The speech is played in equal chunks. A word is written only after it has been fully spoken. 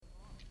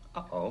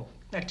Uh-oh.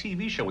 That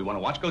TV show we want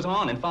to watch goes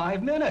on in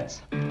 5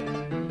 minutes.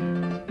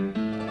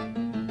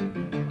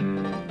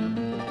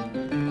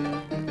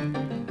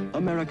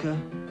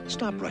 America,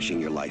 stop rushing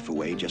your life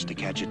away just to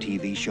catch a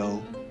TV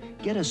show.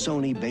 Get a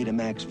Sony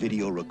Betamax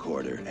video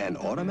recorder and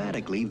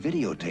automatically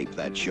videotape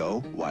that show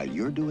while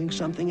you're doing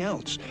something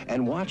else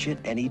and watch it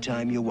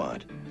anytime you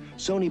want.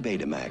 Sony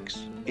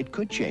Betamax. It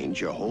could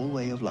change your whole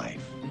way of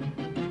life.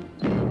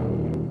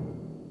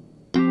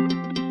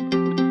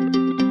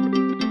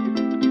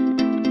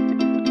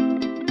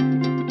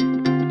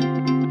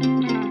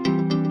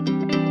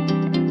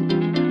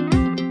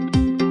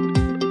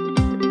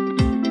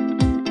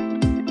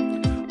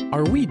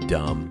 Are we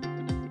dumb?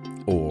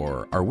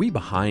 Or are we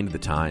behind the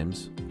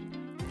times?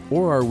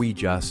 Or are we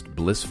just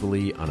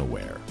blissfully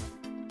unaware?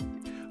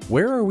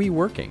 Where are we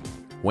working?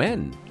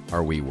 When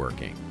are we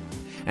working?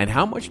 And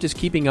how much does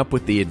keeping up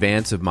with the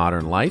advance of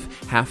modern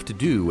life have to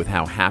do with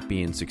how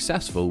happy and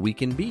successful we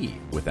can be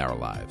with our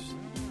lives?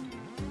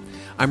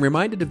 I'm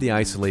reminded of the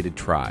isolated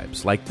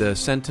tribes, like the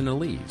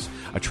Sentinelese,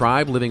 a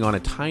tribe living on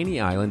a tiny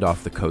island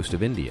off the coast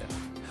of India.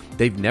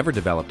 They've never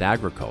developed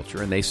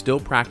agriculture, and they still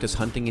practice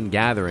hunting and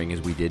gathering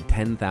as we did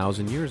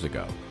 10,000 years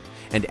ago.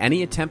 And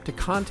any attempt to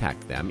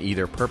contact them,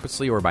 either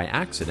purposely or by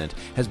accident,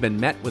 has been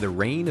met with a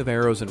rain of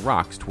arrows and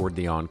rocks toward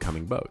the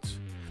oncoming boats.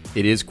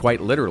 It is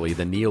quite literally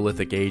the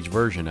Neolithic Age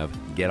version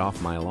of "get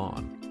off my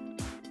lawn."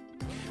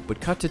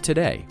 But cut to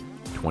today,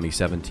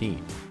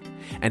 2017,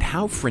 and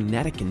how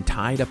frenetic and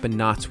tied up in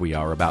knots we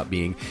are about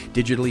being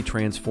digitally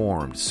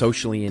transformed,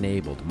 socially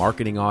enabled,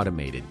 marketing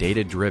automated,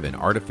 data-driven,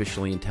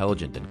 artificially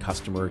intelligent, and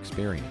customer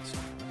experienced.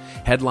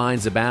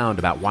 Headlines abound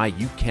about why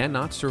you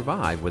cannot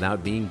survive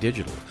without being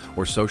digital,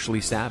 or socially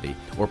savvy,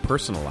 or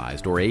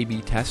personalized, or A/B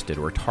tested,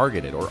 or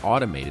targeted, or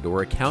automated,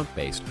 or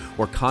account-based,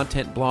 or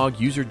content blog,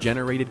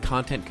 user-generated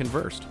content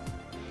conversed.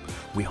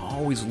 We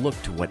always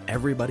look to what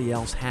everybody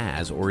else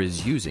has or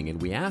is using,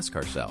 and we ask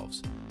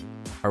ourselves,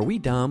 are we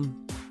dumb?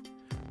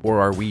 Or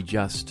are we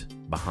just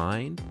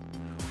behind?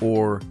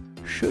 Or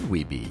should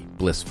we be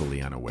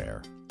blissfully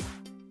unaware?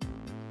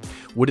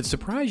 Would it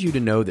surprise you to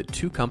know that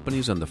 2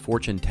 companies on the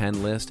Fortune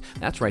 10 list,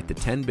 that's right, the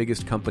 10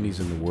 biggest companies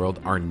in the world,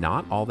 are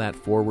not all that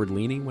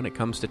forward-leaning when it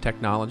comes to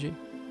technology?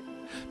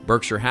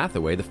 Berkshire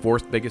Hathaway, the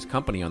 4th biggest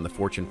company on the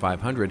Fortune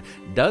 500,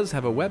 does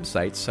have a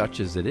website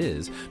such as it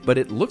is, but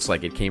it looks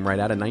like it came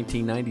right out of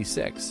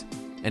 1996.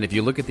 And if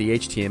you look at the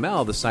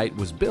HTML, the site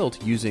was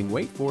built using,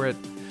 wait for it,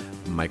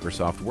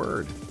 Microsoft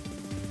Word.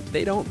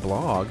 They don't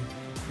blog.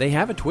 They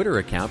have a Twitter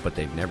account, but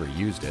they've never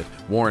used it.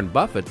 Warren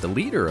Buffett, the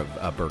leader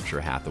of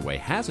Berkshire Hathaway,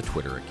 has a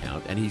Twitter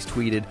account, and he's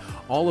tweeted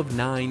all of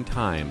 9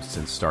 times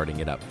since starting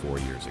it up 4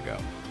 years ago.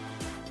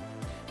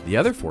 The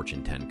other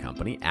Fortune 10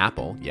 company,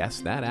 Apple, yes,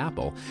 that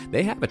Apple,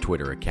 they have a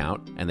Twitter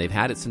account, and they've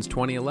had it since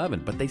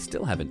 2011, but they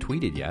still haven't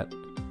tweeted yet.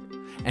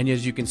 And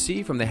as you can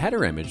see from the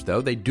header image,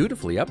 though, they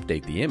dutifully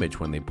update the image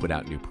when they put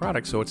out new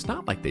products, so it's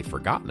not like they've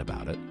forgotten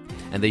about it.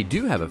 And they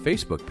do have a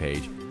Facebook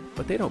page,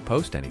 but they don't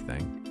post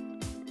anything.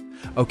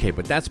 Okay,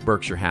 but that's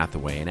Berkshire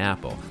Hathaway and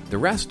Apple. The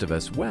rest of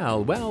us,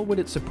 well, would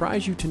it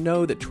surprise you to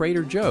know that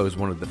Trader Joe's,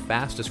 one of the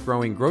fastest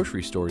growing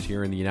grocery stores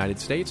here in the United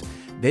States,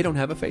 they don't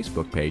have a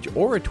Facebook page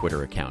or a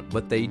Twitter account,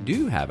 but they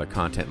do have a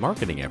content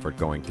marketing effort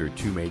going through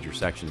 2 major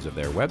sections of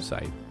their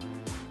website.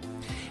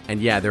 And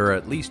yeah, there are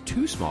at least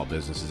 2 small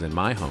businesses in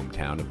my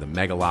hometown of the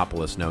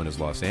megalopolis known as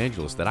Los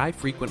Angeles that I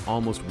frequent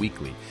almost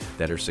weekly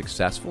that are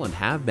successful and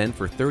have been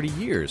for 30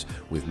 years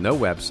with no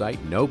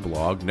website, no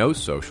blog, no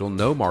social,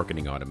 no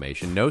marketing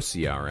automation, no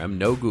CRM,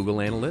 no Google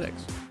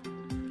Analytics.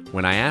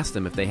 When I asked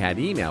them if they had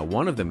email,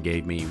 one of them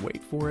gave me,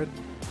 wait for it,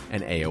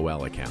 an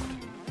AOL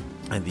account.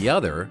 And the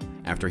other,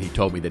 after he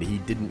told me that he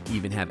didn't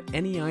even have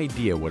any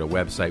idea what a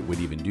website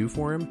would even do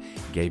for him,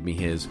 gave me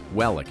his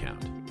Well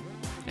account.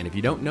 And if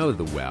you don't know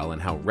the Well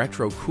and how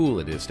retro cool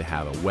it is to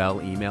have a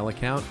Well email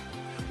account,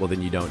 well,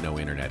 then you don't know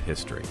internet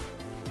history.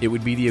 It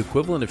would be the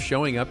equivalent of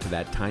showing up to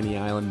that tiny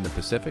island in the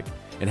Pacific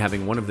and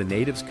having one of the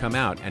natives come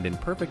out and in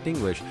perfect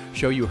English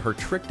show you her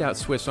tricked-out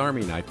Swiss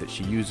Army knife that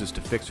she uses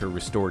to fix her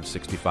restored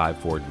 '65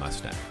 Ford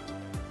Mustang.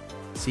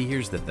 See,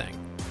 here's the thing.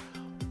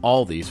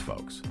 All these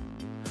folks,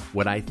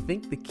 what I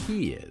think the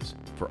key is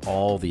for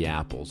all the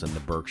Apples and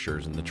the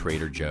Berkshires and the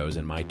Trader Joe's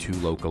and my 2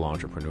 local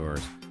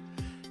entrepreneurs,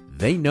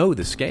 they know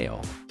the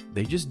scale.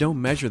 They just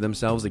don't measure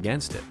themselves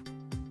against it.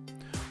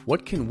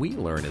 What can we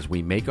learn as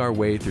we make our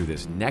way through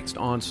this next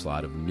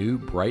onslaught of new,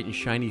 bright and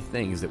shiny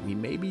things that we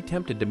may be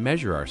tempted to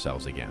measure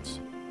ourselves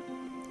against?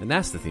 And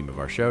that's the theme of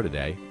our show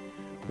today.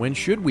 When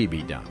should we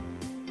be done?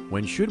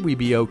 When should we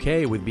be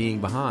okay with being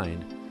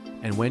behind?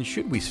 And when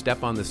should we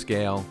step on the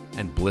scale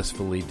and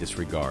blissfully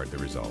disregard the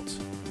results?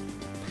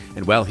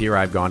 And well, here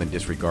I've gone and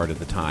disregarded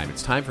the time.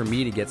 It's time for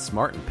me to get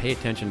smart and pay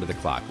attention to the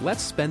clock.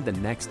 Let's spend the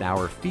next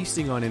hour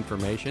feasting on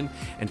information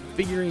and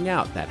figuring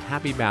out that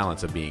happy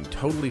balance of being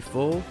totally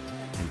full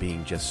and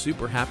being just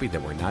super happy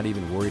that we're not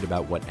even worried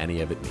about what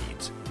any of it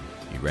means.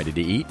 You ready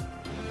to eat?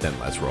 Then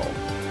let's roll.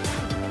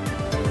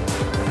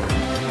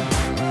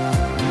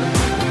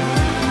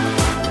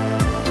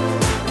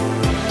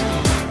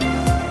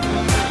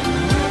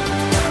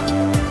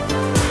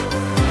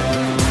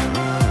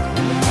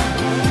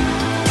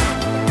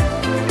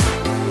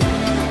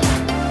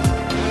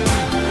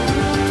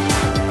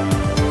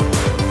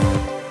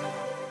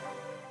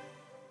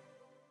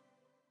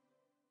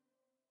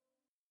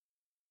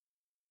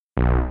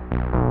 And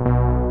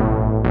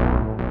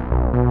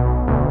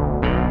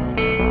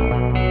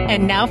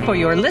now for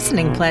your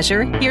listening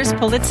pleasure, here's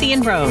Polizzi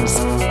and Rose,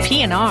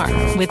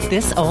 PNR with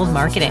This Old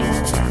Marketing.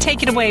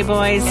 Take it away,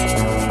 boys.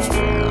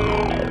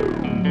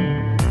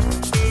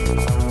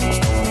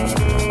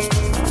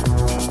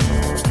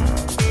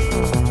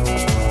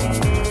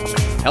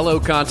 Hello,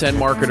 content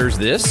marketers.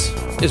 This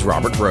is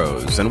Robert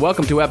Rose, and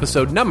welcome to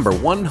episode number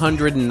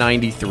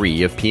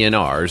 193 of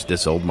PNR's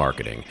This Old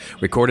Marketing,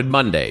 recorded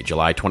Monday,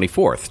 July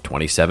 24th,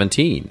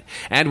 2017.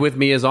 And with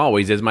me, as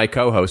always, is my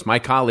co-host, my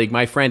colleague,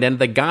 my friend, and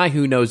the guy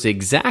who knows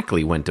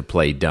exactly when to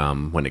play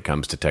dumb when it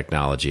comes to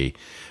technology,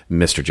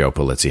 Mr. Joe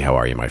Polizzi. How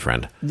are you, my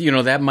friend? You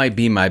know, that might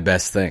be my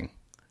best thing.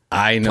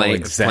 I know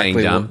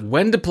exactly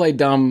when to play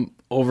dumb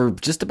over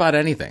just about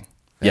anything.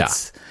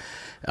 It's,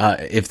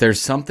 if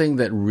there's something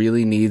that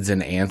really needs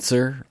an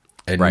answer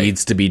and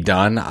needs to be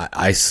done,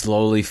 I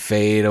slowly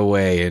fade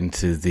away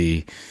into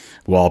the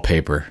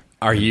wallpaper.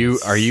 Are you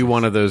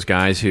one of those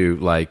guys who,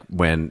 like,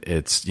 when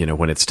it's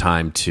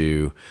time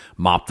to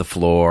mop the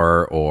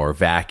floor or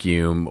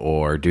vacuum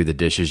or do the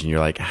dishes, and you're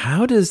like,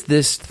 how does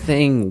this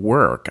thing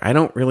work? I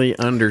don't really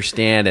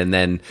understand. And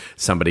then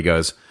somebody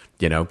goes,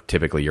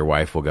 typically your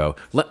wife will go,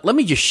 let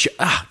me just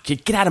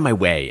get out of my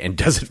way, and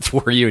does it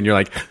for you. And you're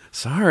like,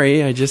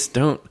 sorry, I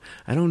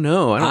don't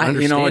know. I don't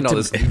understand all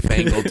this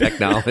newfangled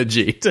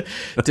technology.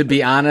 To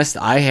be honest,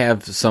 I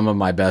have some of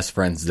my best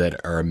friends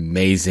that are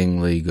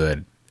amazingly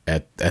good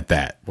at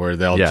that, where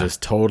they'll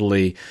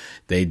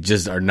they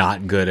just are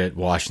not good at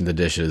washing the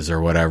dishes or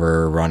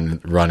whatever,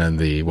 running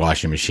the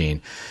washing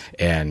machine,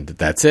 and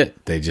that's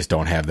it. They just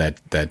don't have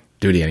that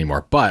duty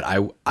anymore. But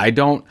I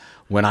don't,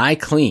 when I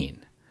clean,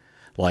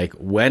 like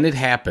when it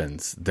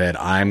happens that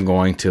I'm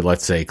going to,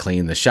 let's say,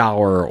 clean the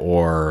shower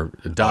or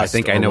dust, I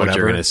think I know what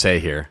you're going to say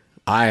here.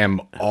 I am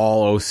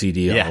all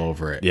OCD all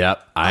over it.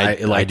 Yep. I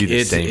do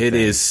the same thing. It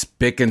is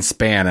spick and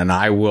span, and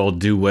I will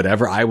do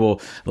whatever. I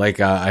will,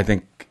 I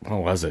think,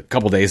 what was it? A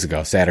couple days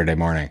ago, Saturday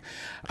morning.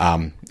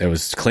 It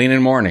was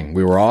cleaning morning.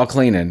 We were all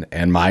cleaning,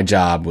 and my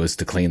job was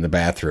to clean the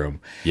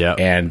bathroom. Yeah.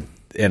 And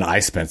I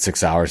spent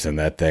 6 hours in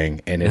that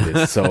thing, and it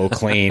is so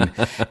clean.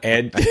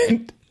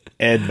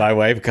 And my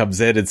wife comes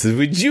in and says,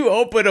 "Would you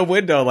open a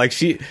window?" Like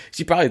she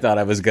probably thought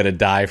I was going to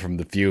die from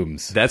the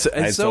fumes.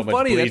 It's so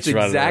funny. That's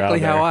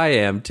exactly how I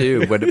am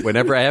too.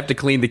 Whenever I have to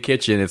clean the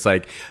kitchen, it's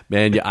like,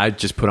 man, I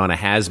just put on a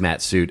hazmat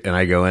suit and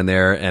I go in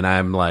there and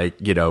I'm like,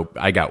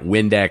 I got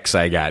Windex,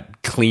 I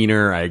got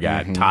cleaner, I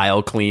got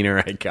tile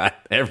cleaner, I got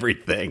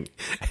everything,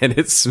 and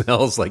it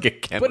smells like a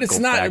chemical. But it's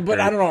not. factory. But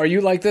I don't know. Are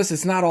you like this?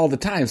 It's not all the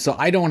time, so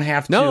I don't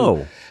have to.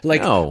 No.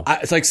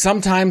 It's like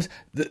sometimes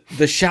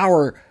the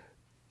shower.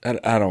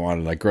 I don't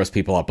want to like gross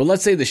people up, but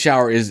let's say the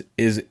shower is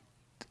it's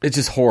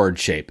just horrid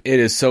shape. It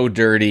is so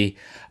dirty.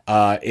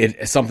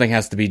 Something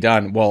has to be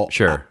done. Well,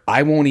 sure.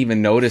 I won't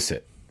even notice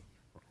it.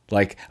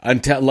 Like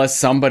unless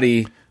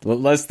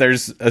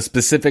there's a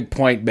specific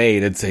point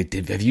made and say,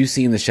 have you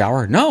seen the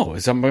shower? No.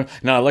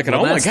 No, look at,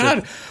 oh my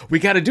God, we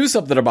got to do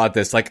something about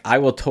this. Like I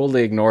will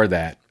totally ignore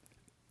that.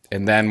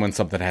 And then when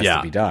something has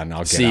to be done,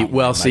 I'll get out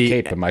my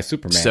cape and my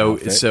Superman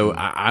outfit. So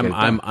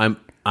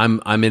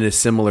I'm in a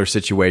similar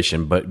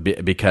situation, but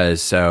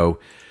because so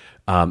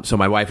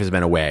my wife has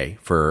been away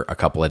for a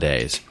couple of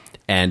days,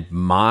 and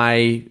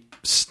my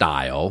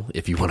style,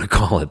 if you want to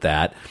call it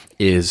that,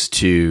 is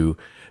to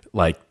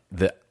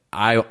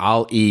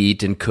I'll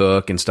eat and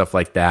cook and stuff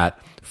like that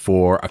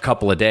for a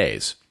couple of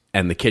days,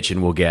 and the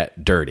kitchen will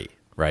get dirty,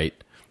 right?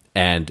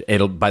 And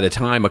by the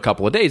time a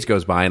couple of days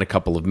goes by and a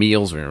couple of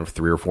meals, or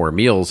 3 or 4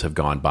 meals have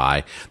gone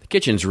by, the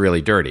kitchen's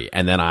really dirty.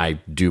 And then I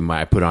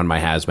put on my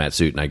hazmat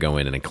suit and I go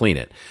in and I clean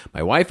it.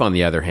 My wife, on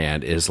the other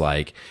hand, is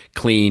like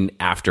clean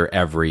after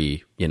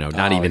every,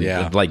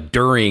 like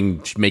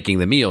during making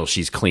the meal,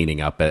 she's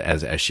cleaning up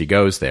as she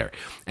goes there.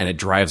 And it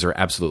drives her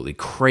absolutely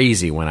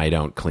crazy when I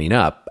don't clean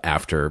up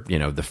after,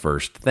 the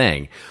first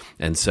thing.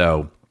 And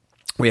so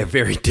we have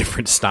very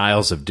different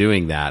styles of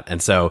doing that.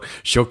 And so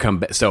she'll come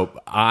back. So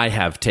I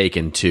have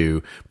taken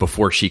to,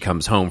 before she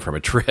comes home from a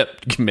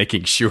trip,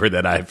 making sure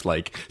that I've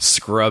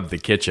scrubbed the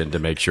kitchen to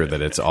make sure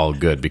that it's all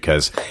good.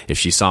 Because if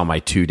she saw my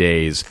 2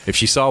 days, if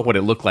she saw what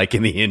it looked like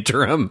in the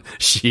interim,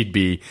 she'd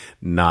be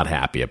not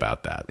happy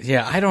about that.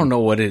 Yeah. I don't know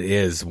what it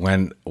is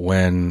when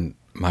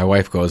my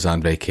wife goes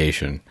on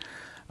vacation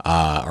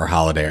or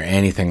holiday or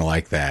anything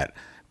like that.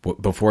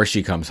 Before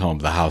she comes home,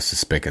 the house is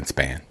spick and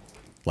span.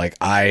 Like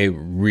I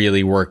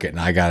really work it, and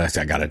I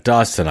gotta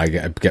dust, and I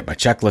get my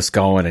checklist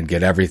going and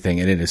get everything,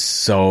 and it is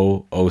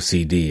so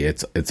OCD.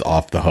 It's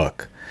off the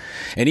hook,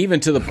 and even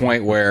to the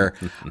point where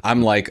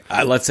I'm like,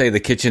 let's say the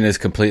kitchen is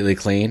completely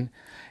clean,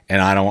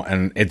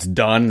 and it's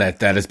done. That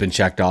has been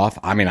checked off.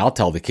 I mean, I'll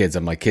tell the kids,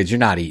 I'm like, kids, you're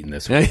not eating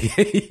this week.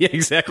 Yeah,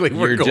 exactly.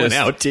 We're going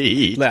out to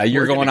eat. Yeah,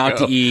 you're going out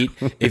to eat.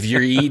 If you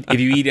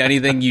eat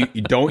anything, you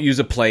don't use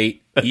a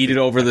plate. eat it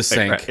over the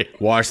sink,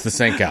 Right. wash the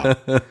sink out.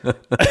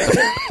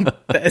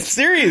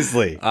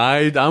 Seriously.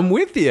 I'm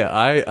with you.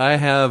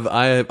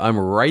 I'm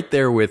right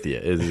there with you.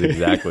 Is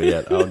exactly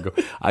it.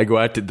 I go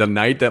out to the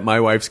night that my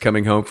wife's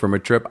coming home from a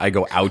trip. I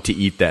go out to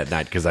eat that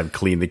night because I've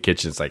cleaned the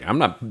kitchen. It's like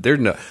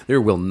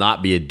there will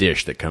not be a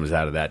dish that comes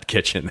out of that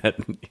kitchen.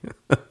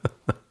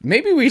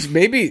 Maybe we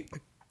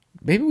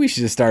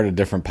should just start a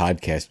different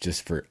podcast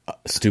just for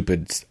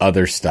stupid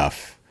other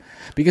stuff.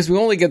 Because we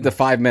only get the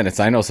 5 minutes.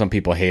 I know some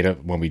people hate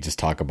it when we just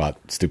talk about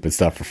stupid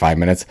stuff for 5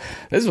 minutes.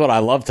 This is what I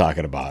love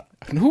talking about.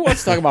 And who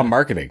wants to talk about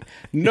marketing?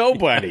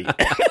 Nobody.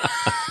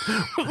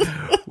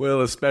 Well,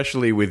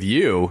 especially with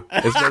you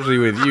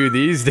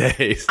these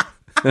days.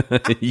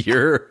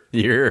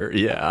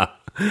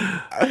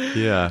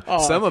 Yeah.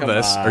 Some of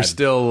us are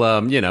still,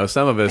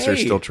 some of us are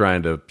still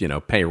trying to,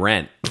 pay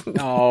rent.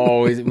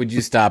 Oh, would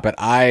you stop it?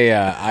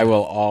 I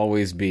will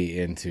always be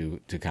into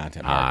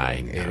content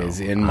marketing. It is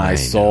in my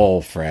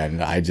soul,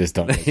 friend. I just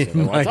don't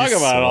necessarily want to talk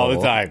about it all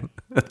the time.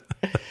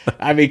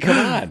 I mean, come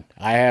on.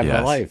 I have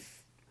a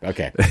life.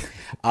 Okay.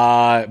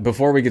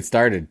 Before we get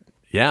started,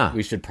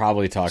 we should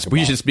probably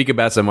we should speak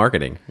about some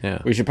marketing.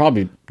 Yeah. We should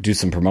probably do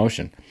some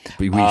promotion.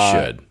 We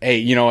should. Hey,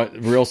 you know what?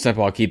 Real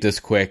simple. I'll keep this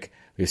quick.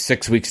 We have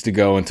 6 weeks to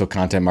go until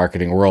Content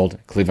Marketing World,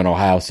 Cleveland,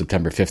 Ohio,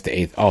 September 5th to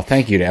 8th. Oh,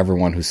 thank you to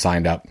everyone who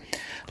signed up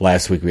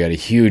last week. We had a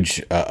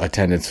huge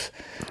attendance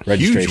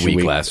registration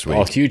week last week.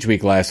 Oh, huge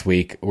week last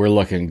week. We're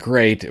looking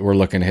great. We're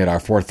looking to hit our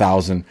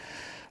 4,000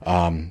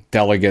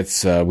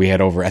 delegates. We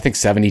had over, I think,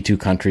 72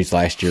 countries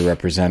last year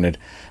represented.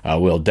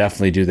 We'll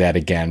definitely do that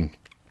again.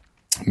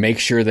 Make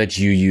sure that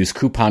you use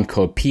coupon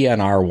code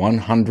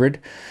PNR100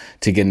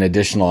 to get an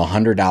additional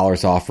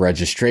 $100 off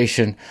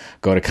registration.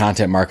 Go to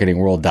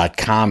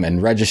contentmarketingworld.com and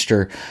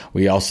register.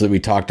 We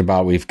talked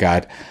about, we've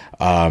got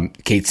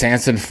Kate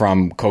Sanson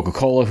from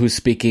Coca-Cola who's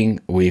speaking.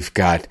 We've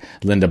got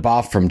Linda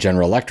Boff from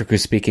General Electric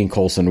who's speaking.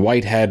 Colson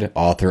Whitehead,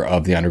 author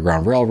of The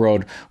Underground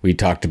Railroad. We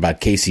talked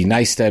about Casey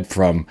Neistat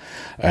from,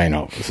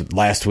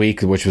 last week,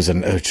 which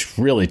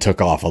really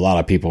took off. A lot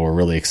of people were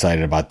really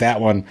excited about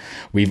that one.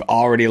 We've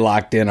already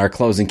locked in our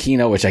closing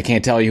keynote, which I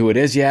can't tell you who it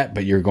is yet,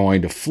 but you're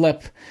going to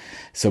flip.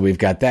 So we've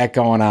got that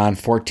going on,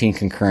 14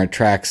 concurrent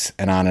tracks,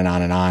 and on and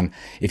on and on.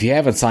 If you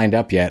haven't signed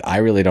up yet, I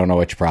really don't know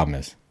what your problem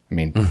is. I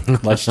mean,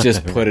 let's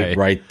just put it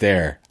right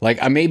there.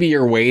 Like, maybe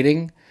you're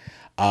waiting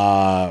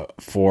because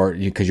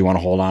you want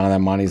to hold on to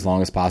that money as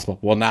long as possible.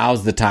 Well,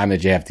 now's the time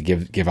that you have to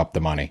give up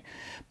the money.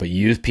 But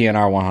use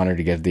PNR 100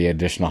 to get the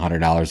additional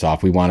 $100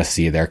 off. We want to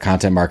see you there.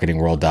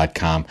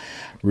 ContentMarketingWorld.com.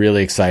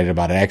 Really excited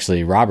about it.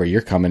 Actually, Robert,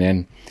 you're coming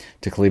in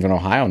to Cleveland,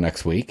 Ohio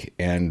next week,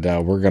 and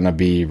we're going to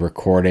be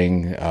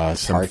recording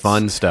some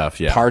fun stuff.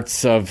 Yeah, parts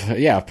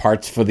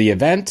for the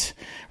event.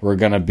 We're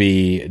going to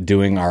be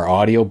doing our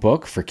audio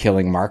book for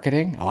Killing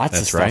Marketing. Lots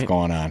of stuff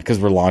going on because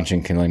we're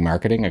launching Killing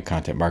Marketing at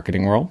Content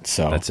Marketing World.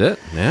 So that's it.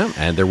 Yeah,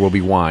 and there will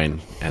be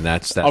wine, and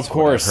that's of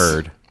course what I've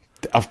heard.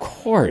 Of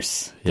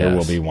course, there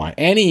will be wine.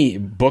 Any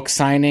book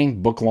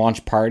signing, book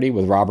launch party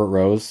with Robert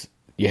Rose.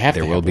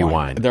 There will be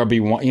wine. There'll be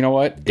wine. You know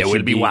what? There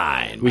will be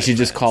wine. We should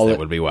just call it. There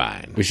will be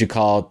wine. We should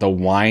call it the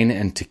Wine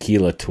and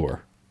Tequila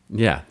Tour.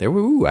 Yeah.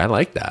 I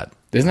like that.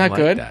 Isn't that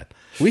good?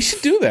 We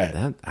should do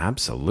that.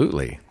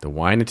 Absolutely. The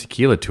Wine and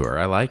Tequila Tour.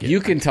 I like it. You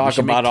can talk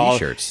about all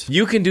T-shirts.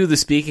 You can do the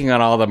speaking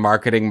on all the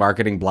marketing,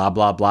 blah,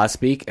 blah, blah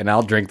speak, and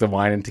I'll drink the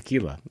wine and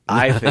tequila.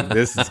 I think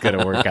this is going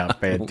to work out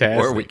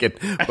fantastic. Or we could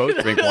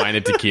both drink wine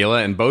and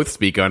tequila and both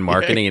speak on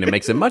marketing, and it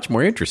makes it much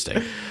more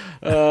interesting.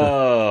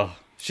 Oh.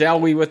 Shall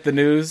we with the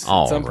news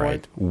at some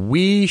point?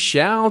 We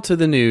shall to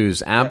the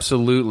news,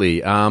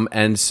 absolutely.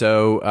 And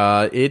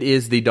so it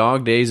is the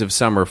dog days of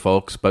summer,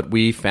 folks, but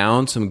we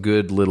found some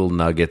good little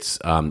nuggets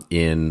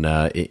in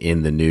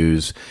the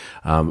news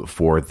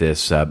for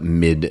this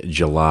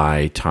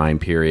mid-July time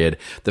period.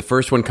 The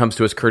first one comes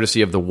to us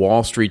courtesy of the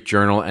Wall Street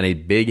Journal, and a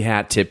big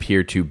hat tip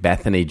here to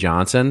Bethany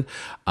Johnson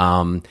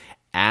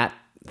at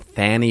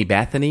Fanny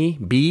Bethany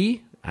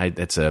B.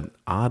 That's an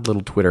odd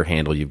little Twitter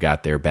handle you've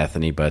got there,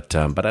 Bethany, but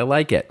I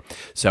like it.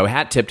 So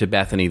hat tip to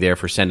Bethany there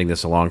for sending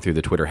this along through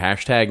the Twitter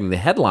hashtag. And the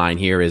headline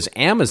here is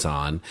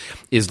Amazon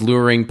is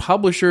luring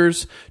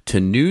publishers to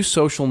new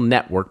social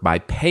network by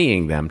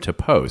paying them to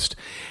post.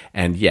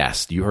 And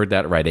yes, you heard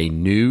that right. A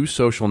new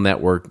social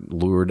network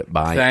lured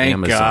by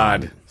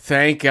Amazon.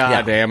 Thank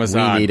God,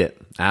 Amazon. We need it.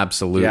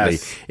 Absolutely.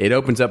 Yes. It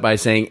opens up by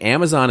saying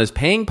Amazon is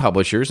paying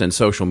publishers and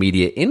social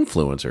media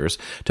influencers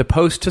to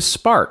post to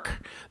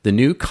Spark, the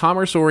new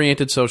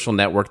commerce-oriented social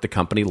network the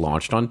company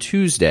launched on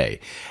Tuesday.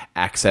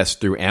 Accessed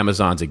through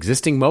Amazon's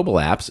existing mobile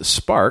apps,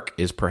 Spark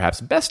is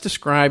perhaps best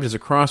described as a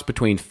cross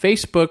between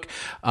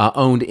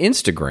Facebook-owned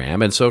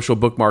Instagram and social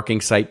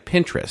bookmarking site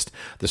Pinterest.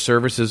 The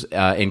service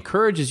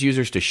encourages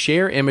users to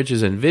share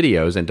images and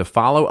videos and to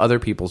follow other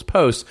people's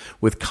posts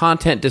with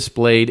content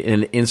displayed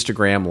in an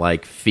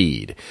Instagram-like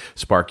feed.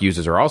 Spark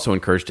users are also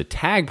encouraged to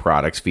tag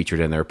products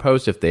featured in their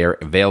posts if they are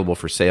available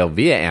for sale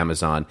via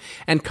Amazon,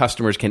 and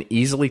customers can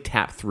easily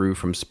tap through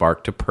from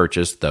Spark to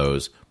purchase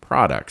those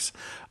products.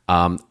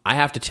 I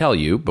have to tell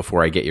you,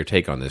 before I get your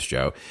take on this,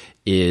 Joe,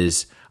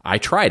 is I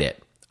tried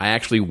it. I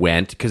actually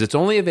went, because it's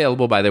only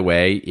available, by the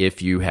way,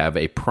 if you have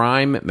a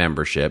Prime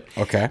membership.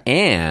 Okay.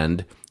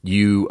 And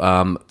you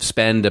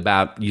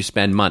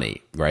spend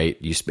money, right?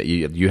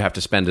 You have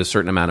to spend a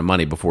certain amount of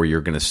money before you're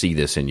going to see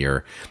this in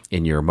your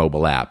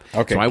mobile app.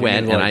 Okay. So I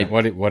went and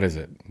what is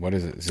it? What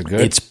is it? Is it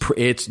good? It's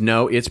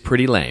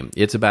pretty lame.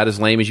 It's about as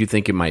lame as you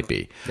think it might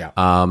be. Yeah.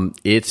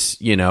 It's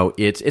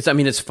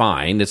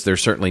fine.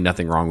 There's certainly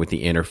nothing wrong with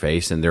the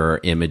interface, and there are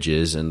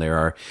images, and there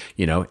are,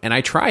 and I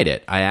tried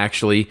it. I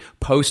actually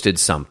posted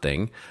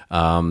something.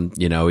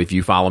 If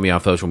you follow me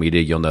on social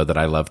media, you'll know that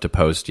I love to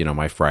post,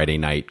 my Friday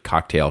night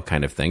cocktail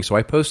kind of thing. So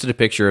I posted a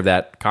picture of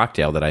that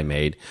cocktail that I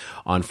made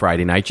on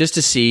Friday night just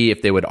to see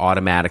if they would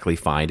automatically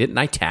find it. And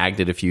I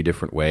tagged it a few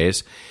different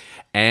ways.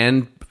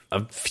 And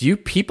a few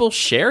people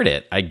shared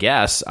it, I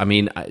guess. I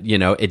mean,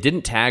 it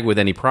didn't tag with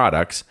any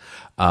products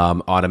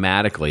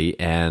automatically,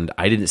 and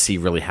I didn't see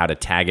really how to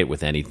tag it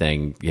with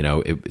anything,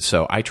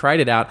 so I tried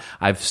it out.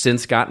 I've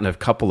since gotten a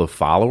couple of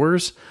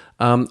followers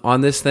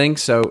on this thing,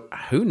 so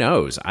who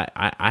knows?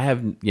 I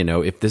have,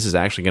 if this is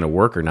actually going to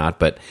work or not,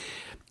 but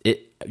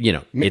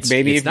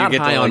it's not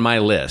high on my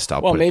list.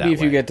 Maybe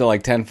if you get to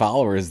like 10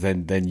 followers,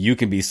 then you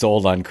can be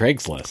sold on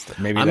Craigslist.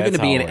 Maybe I'm going to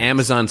be an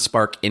Amazon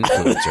Spark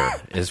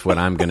influencer is what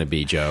I'm going to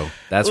be, Joe.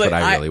 That's what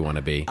I really want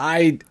to be.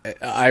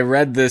 I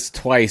read this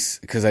twice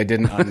because I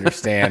didn't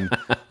understand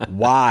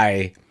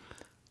why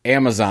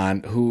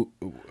Amazon, who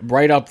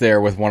right up there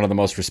with one of the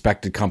most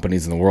respected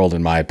companies in the world,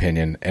 in my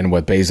opinion, and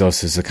what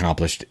Bezos has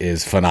accomplished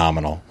is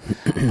phenomenal.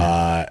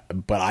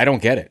 But I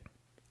don't get it.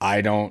 I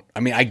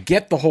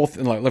get the whole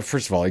thing. Like,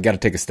 first of all, you got to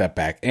take a step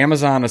back.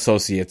 Amazon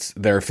Associates,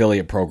 their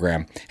affiliate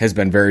program, has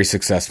been very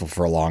successful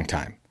for a long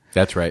time.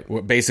 That's right.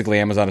 Basically,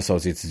 Amazon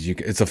Associates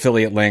it's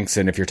affiliate links,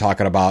 and if you're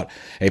talking about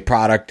a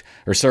product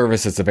or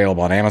service that's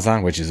available on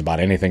Amazon, which is about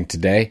anything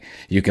today,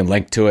 you can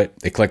link to it.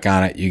 They click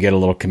on it, you get a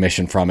little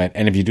commission from it,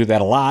 and if you do that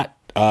a lot,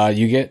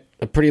 you get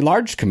a pretty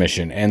large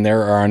commission. And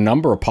there are a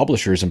number of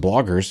publishers and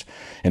bloggers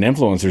and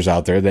influencers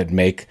out there that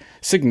make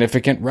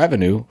significant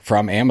revenue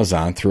from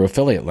Amazon through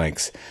affiliate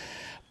links.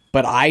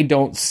 But I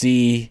don't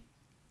see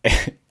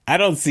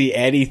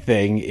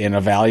anything in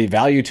a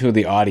value to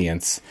the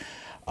audience.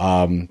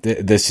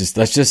 Let's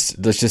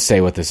just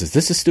say what this is.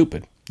 This is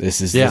stupid.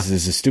 This is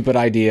a stupid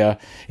idea.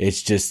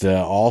 It's just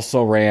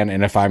also ran.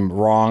 And if I'm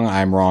wrong,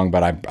 I'm wrong.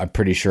 But I'm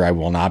pretty sure I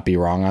will not be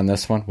wrong on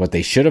this one. What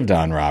they should have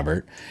done,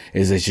 Robert,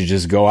 is they should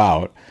just go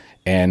out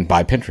and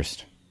buy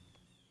Pinterest.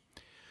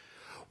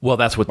 Well,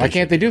 that's what. Why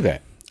can't they do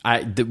that?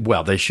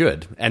 Well, they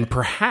should. And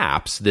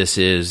perhaps this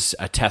is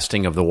a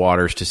testing of the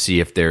waters to see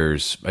if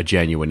there's a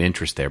genuine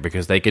interest there,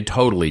 because they could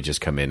totally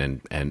just come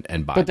in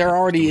and buy. But there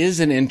already is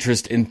an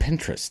interest in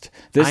Pinterest.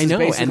 I know,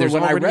 and there's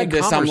already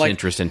interest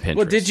in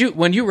Pinterest. Well,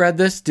 when you read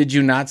this, did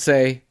you not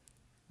say,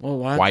 well,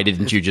 why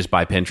didn't you just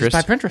buy Pinterest?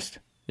 Just buy Pinterest.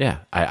 Yeah,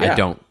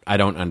 I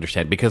don't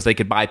understand, because they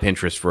could buy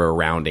Pinterest for a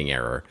rounding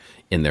error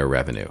in their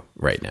revenue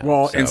right now.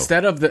 Well,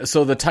 instead of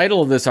the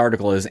title of this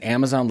article is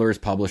Amazon lures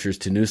publishers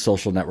to new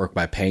social network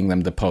by paying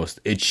them to post.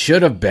 It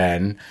should have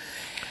been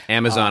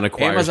Amazon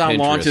acquires Amazon Pinterest,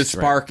 launches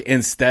Spark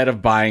instead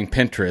of buying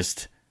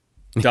Pinterest.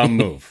 Dumb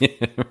move.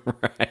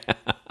 Right.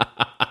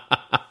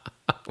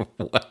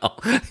 Well,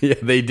 yeah,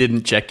 they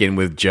didn't check in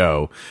with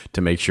Joe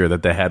to make sure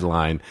that the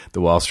headline,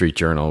 the Wall Street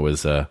Journal,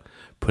 was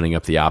putting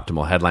up the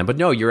optimal headline. But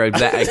no, you're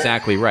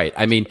exactly right.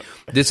 I mean,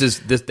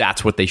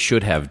 that's what they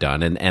should have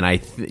done.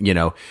 And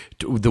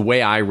the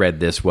way I read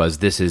this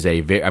is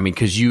a very,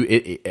 because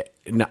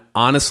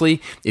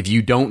honestly, if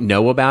you don't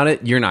know about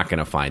it, you're not going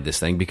to find this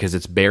thing, because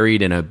it's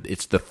buried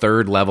it's the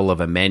third level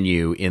of a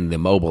menu in the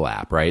mobile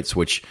app, right? So,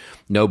 which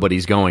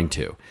nobody's going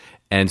to.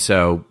 And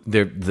so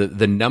the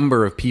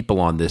number of people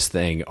on this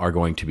thing are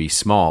going to be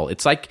small.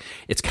 It's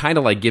kind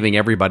of like giving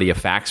everybody a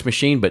fax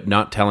machine, but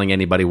not telling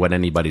anybody what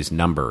anybody's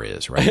number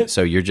is, right?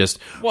 So you're just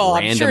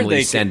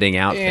randomly sending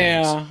out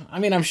things. Yeah,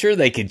 I'm sure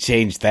they could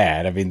change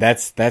that.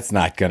 That's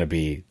not going to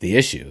be the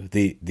issue.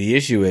 The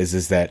issue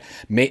is that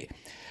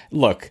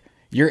look,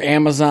 you're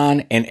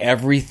Amazon, and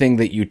everything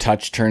that you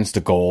touch turns to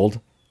gold.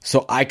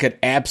 So I could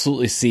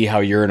absolutely see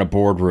how you're in a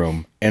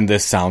boardroom and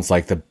this sounds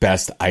like the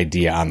best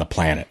idea on the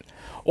planet.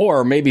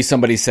 Or maybe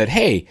somebody said,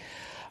 hey,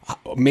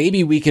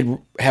 maybe we could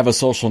have a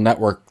social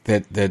network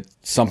that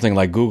something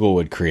like Google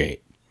would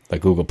create, like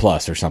Google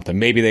Plus or something.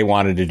 Maybe they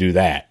wanted to do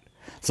that.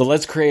 So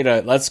let's create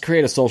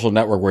a social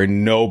network where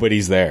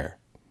nobody's there.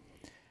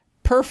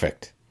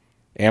 Perfect.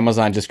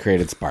 Amazon just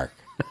created Spark.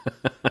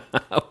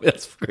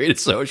 Let's create a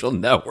social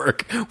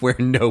network where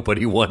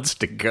nobody wants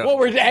to go. Well,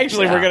 we're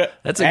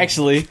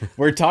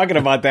talking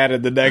about that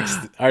in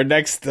our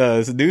next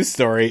news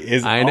story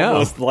is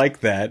almost like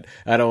that.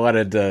 I don't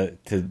want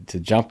to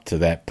jump to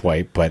that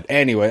point, but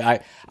anyway,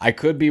 I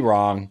could be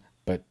wrong,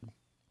 but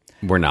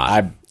we're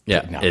not.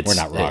 we're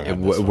not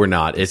wrong. We're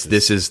not. Here's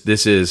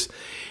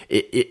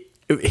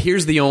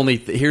the only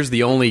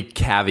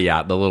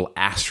caveat, the little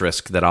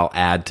asterisk that I'll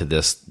add to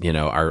this,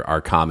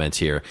 our comments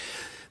here.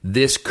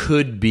 This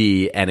could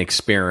be an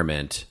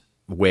experiment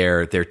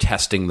where they're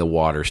testing the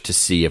waters to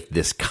see if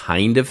this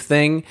kind of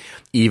thing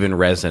even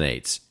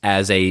resonates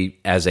as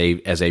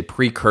a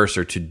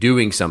precursor to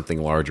doing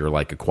something larger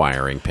like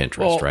acquiring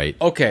Pinterest, right?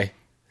 Okay,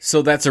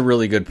 so that's a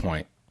really good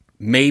point.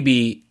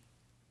 Maybe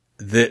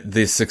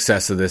the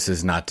success of this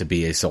is not to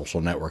be a social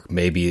network.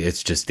 Maybe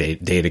it's just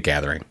data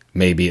gathering.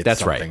 Maybe it's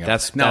something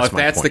else. If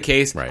that's the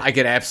case, right. I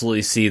could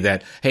absolutely see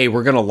that. Hey,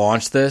 we're going to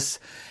launch this,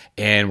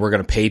 and we're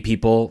going to pay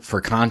people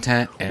for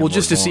content. And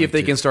just to see if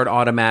they can start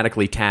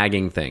automatically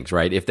tagging things,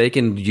 right? If they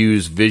can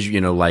use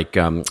visual,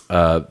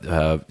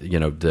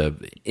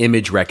 the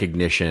image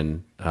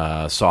recognition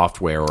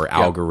software or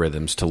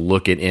algorithms to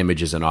look at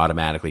images and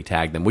automatically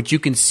tag them, which you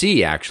can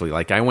see actually.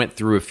 Like I went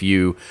through a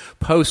few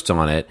posts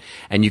on it,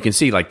 and you can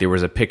see like there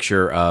was a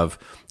picture of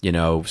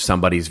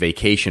somebody's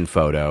vacation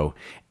photo,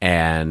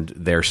 and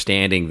they're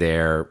standing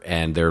there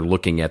and they're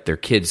looking at their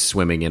kids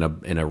swimming in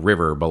a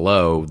river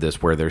below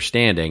this where they're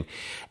standing,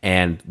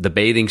 and the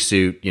bathing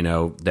suit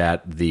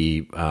that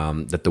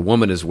the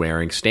woman is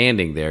wearing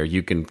standing there,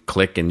 you can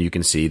click and you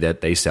can see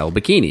that they sell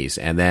bikinis.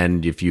 And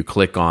then if you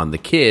click on the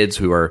kids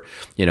who are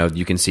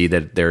you can see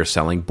that they're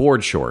selling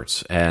board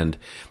shorts, and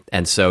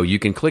so you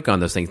can click on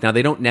those things. Now,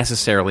 they don't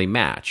necessarily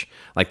match.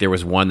 Like there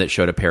was one that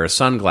showed a pair of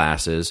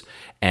sunglasses,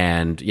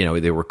 and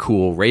they were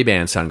cool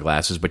Ray-Ban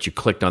sunglasses, but you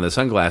clicked on the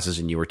sunglasses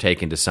and you were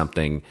taken to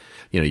something,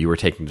 you were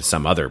taken to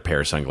some other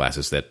pair of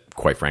sunglasses that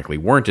quite frankly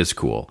weren't as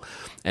cool.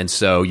 And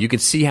so you could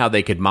see how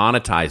they could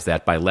monetize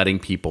that by letting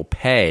people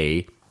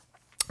pay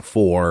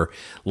for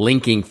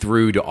linking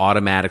through to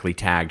automatically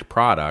tagged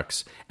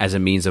products as a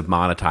means of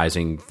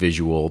monetizing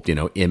visual,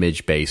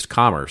 image-based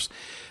commerce.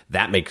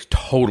 That makes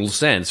total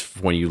sense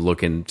when you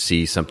look and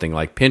see something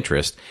like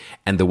Pinterest.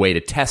 And the way to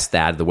test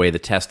that,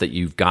 that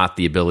you've got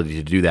the ability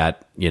to do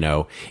that,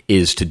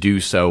 is to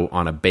do so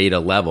on a beta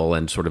level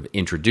and sort of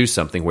introduce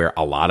something where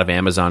a lot of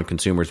Amazon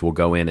consumers will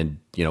go in and,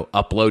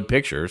 upload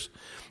pictures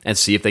and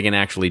see if they can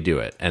actually do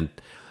it. And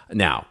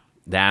now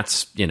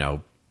that's,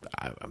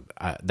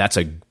 that's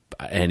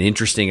an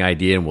interesting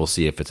idea, and we'll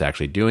see if it's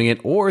actually doing it,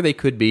 or they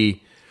could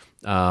be,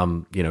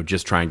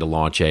 just trying to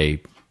launch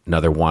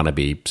another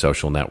wannabe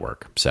social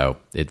network. So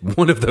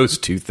one of those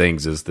two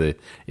things is the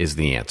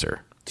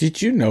answer.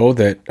 Did you know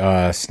that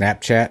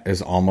Snapchat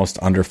is almost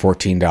under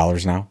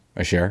 $14 now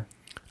a share?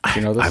 Do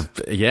you know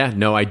this?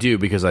 No, I do,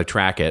 because I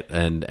track it,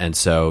 and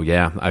so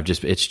I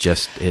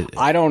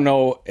don't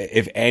know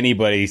if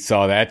anybody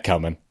saw that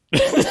coming.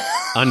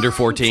 Under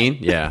 14?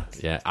 Yeah.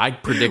 I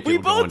predicted we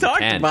both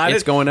talked about it.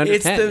 It's going under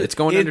 10. It's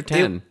going under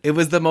 10. It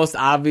was the most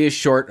obvious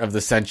short of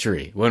the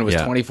century. When it was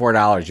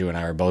 $24, you and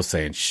I were both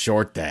saying,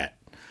 short that.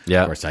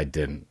 Yeah. Of course, I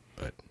didn't,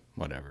 but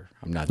whatever.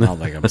 I'm not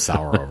like I'm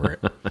sour over it.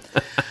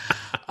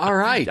 All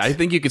right. I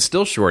think you could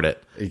still short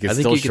it. You can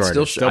still short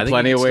it. Still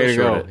plenty of way to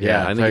go.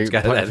 Yeah, I think it's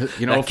got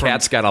that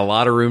cat's got a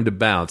lot of room to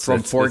bounce.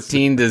 From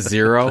 14 to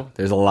 0,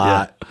 there's a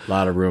lot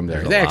of room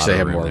there. They actually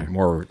have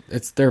more.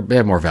 They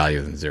have more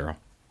value than 0.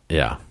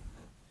 Yeah,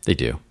 they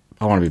do.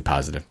 I want to be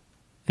positive.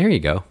 There you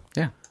go.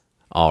 Yeah.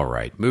 All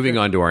right. Moving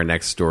on to our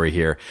next story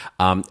here.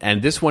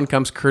 And this one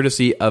comes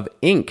courtesy of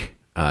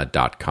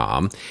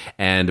Inc.com.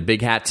 And a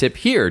big hat tip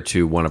here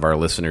to one of our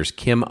listeners,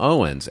 Kim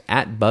Owens,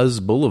 at Buzz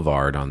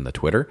Boulevard on the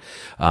Twitter.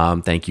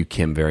 Thank you,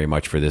 Kim, very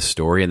much for this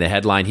story. And the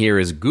headline here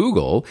is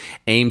Google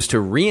aims to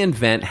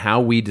reinvent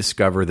how we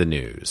discover the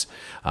news.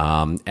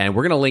 And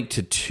we're going to link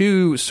to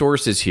two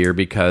sources here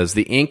because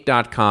the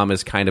Inc.com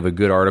is kind of a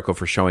good article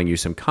for showing you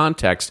some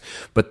context,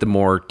 but the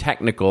more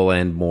technical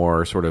and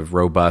more sort of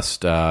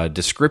robust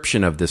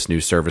description of this new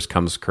service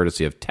comes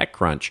courtesy of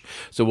TechCrunch.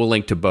 So we'll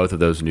link to both of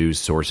those news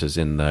sources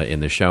in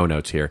the show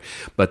notes here.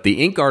 But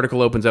the Inc.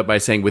 article opens up by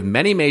saying, with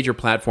many major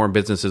platform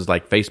businesses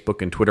like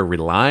Facebook and Twitter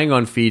relying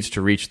on feeds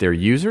to reach their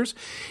users,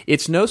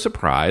 it's no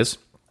surprise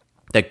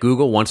that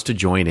Google wants to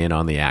join in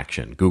on the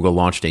action. Google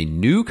launched a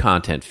new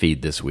content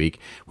feed this week,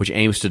 which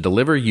aims to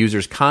deliver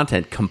users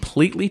content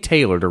completely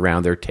tailored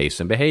around their tastes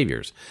and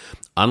behaviors.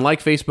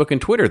 Unlike Facebook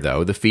and Twitter,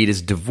 though, the feed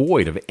is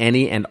devoid of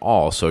any and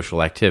all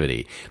social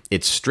activity.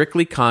 It's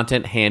strictly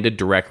content handed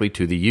directly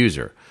to the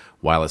user.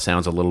 While it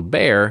sounds a little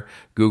bare,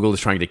 Google is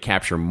trying to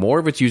capture more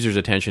of its users'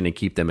 attention and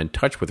keep them in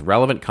touch with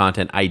relevant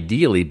content,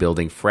 ideally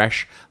building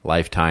fresh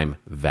lifetime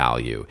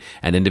value.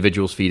 An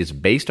individual's feed is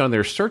based on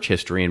their search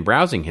history and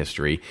browsing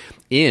history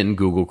in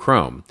Google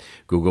Chrome.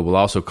 Google will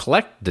also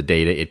collect the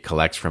data it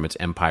collects from its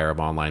empire of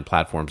online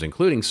platforms,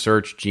 including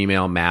Search,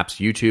 Gmail,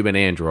 Maps, YouTube, and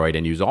Android,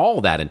 and use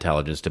all that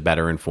intelligence to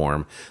better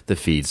inform the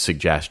feed's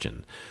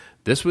suggestion.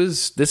 This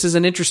is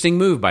an interesting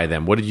move by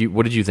them. What did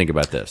you think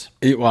about this?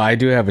 Well, I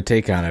do have a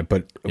take on it,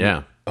 but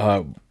yeah,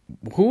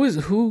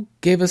 who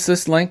gave us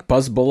this link?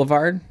 Buzz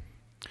Boulevard.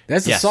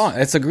 That's a song.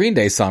 It's a Green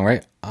Day song,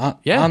 right?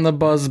 Yeah. On the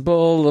Buzz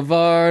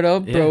Boulevard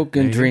of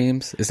broken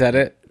dreams. Is that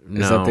it?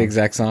 No, is that the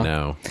exact song?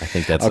 No, I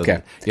think that's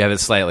okay. You have it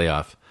slightly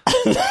off.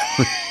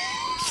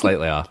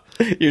 Slightly off.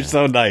 You're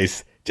so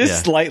nice.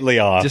 Just slightly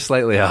off. Just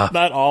slightly off.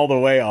 Not all the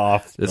way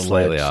off. Just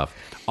slightly off.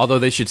 Although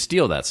they should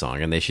steal that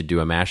song and they should do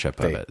a mashup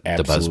of it.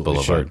 The Buzz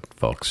Boulevard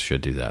folks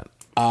should do that.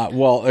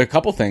 Well, a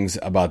couple things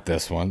about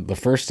this one. The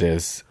first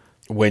is,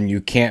 when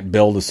you can't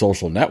build a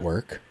social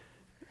network,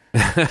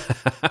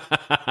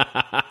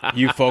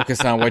 you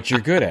focus on what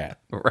you're good at.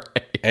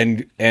 Right.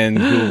 And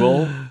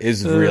Google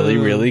is really,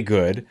 really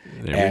good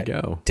There we at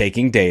go.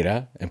 taking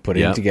data and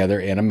putting Yep. it together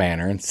in a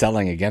manner and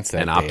selling against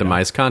that And data.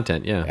 optimized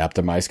content, yeah.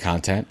 Optimized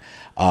content.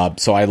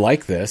 So I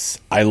like this.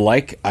 I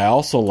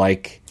also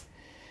like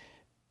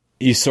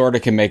you sort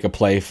of can make a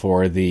play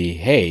for the,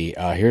 hey,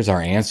 here's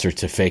our answer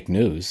to fake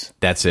news.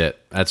 That's it.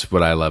 That's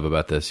what I love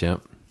about this, yeah.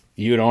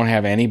 You don't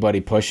have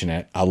anybody pushing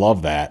it. I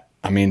love that.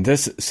 I mean,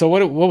 so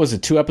what was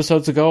it, 2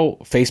 episodes ago?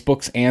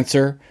 Facebook's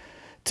answer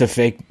to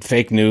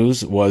fake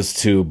news was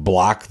to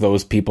block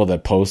those people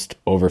that post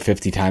over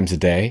 50 times a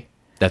day.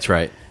 That's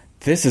right.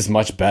 This is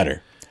much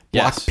better.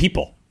 Block Yes.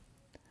 people.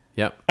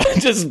 Yep.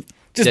 just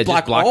Yeah,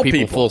 block all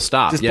people. Full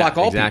stop. Just Yeah, block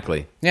all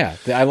exactly. people. Yeah,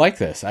 I like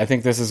this. I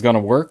think this is going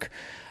to work.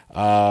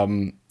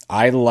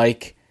 I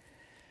like,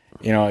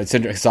 it's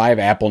interesting. So I have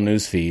Apple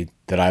Newsfeed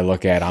that I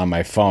look at on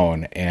my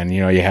phone, and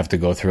you have to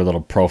go through a little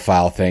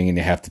profile thing, and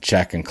you have to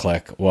check and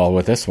click. Well,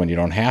 with this one, you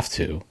don't have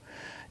to,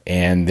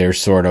 and they're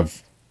sort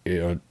of,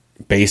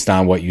 based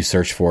on what you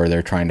search for,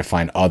 they're trying to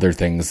find other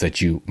things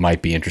that you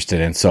might be interested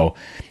in. So,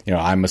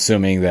 I'm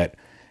assuming that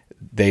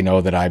they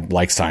know that I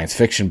like science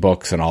fiction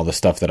books and all the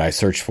stuff that I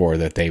search for,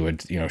 that they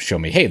would, show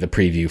me, hey, the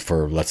preview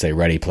for, let's say,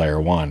 Ready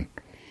Player One.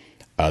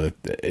 I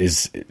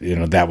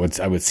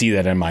would see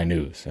that in my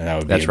news, and that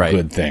would be a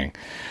good thing.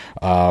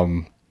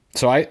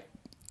 So I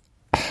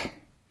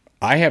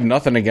have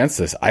nothing against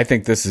this. I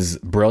think this is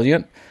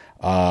brilliant.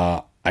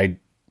 I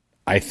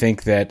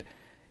think that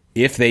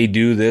if they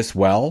do this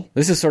well,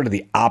 this is sort of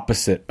the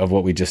opposite of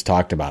what we just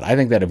talked about. I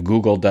think that if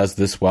Google does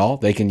this well,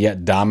 they can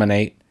yet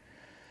dominate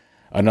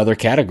another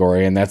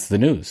category, and that's the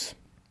news.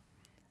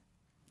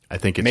 I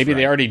think it's maybe right.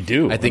 they already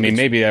do.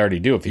 Maybe they already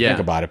do if you think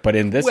about it. But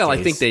in this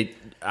case,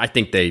 I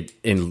think they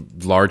in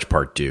large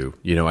part do.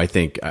 I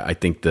think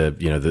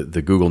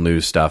the Google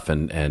News stuff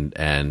and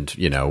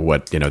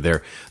what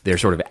their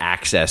sort of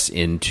access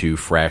into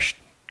fresh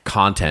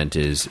content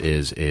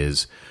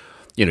is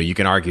you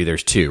can argue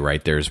there's two,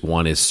 right? There's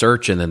one is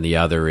search, and then the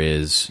other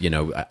is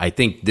I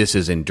think this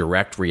is in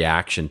direct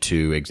reaction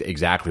to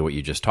exactly what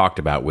you just talked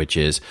about, which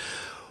is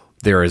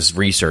there is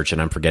research, and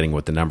I'm forgetting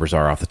what the numbers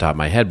are off the top of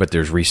my head, but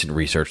there's recent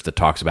research that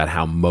talks about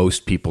how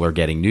most people are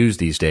getting news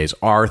these days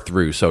are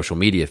through social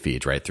media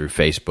feeds, right? Through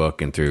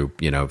Facebook and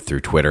through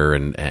Twitter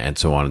and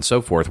so on and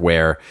so forth,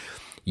 where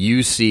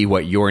you see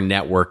what your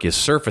network is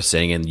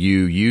surfacing, and you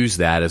use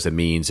that as a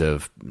means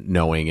of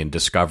knowing and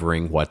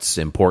discovering what's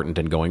important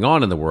and going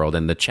on in the world.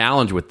 And the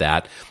challenge with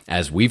that,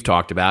 as we've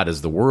talked about,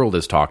 as the world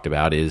has talked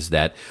about, is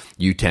that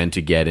you tend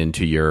to get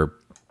into your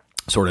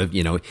sort of,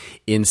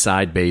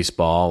 inside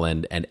baseball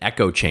and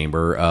echo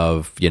chamber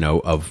of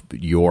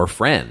your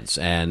friends.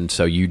 And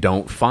so you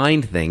don't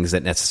find things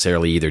that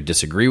necessarily either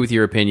disagree with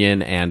your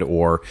opinion and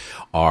or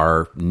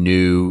are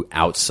new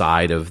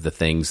outside of the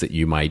things that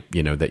you might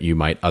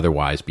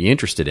otherwise be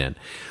interested in.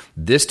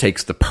 This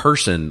takes the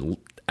person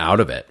out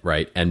of it,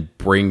 right? And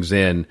brings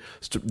in,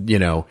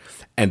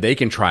 and they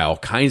can try all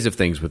kinds of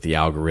things with the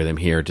algorithm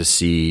here to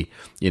see,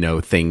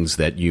 things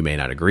that you may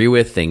not agree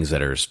with, things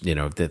that are,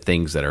 the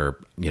things that are,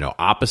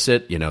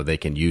 opposite. They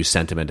can use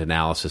sentiment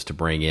analysis to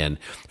bring in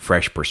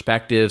fresh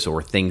perspectives,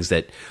 or things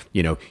that,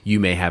 you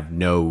may have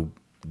no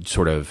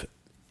sort of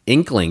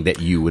inkling that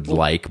you would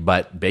like,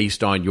 but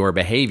based on your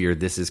behavior,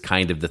 this is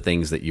kind of the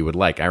things that you would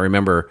like. I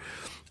remember,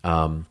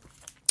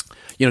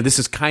 this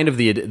is kind of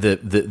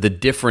the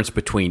difference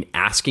between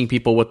asking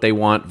people what they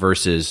want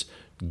versus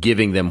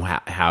giving them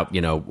how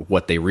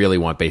what they really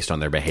want based on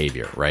their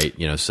behavior, right?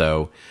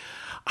 So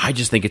I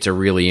just think it's a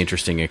really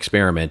interesting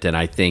experiment, and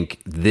I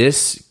think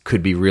this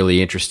could be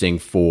really interesting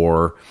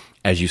for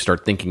as you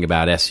start thinking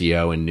about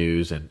SEO and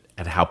news and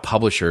how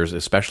publishers,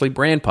 especially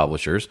brand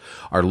publishers,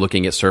 are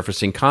looking at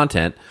surfacing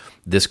content.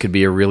 This could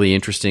be a really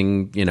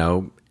interesting,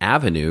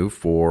 avenue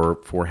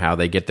for how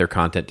they get their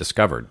content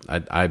discovered.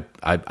 I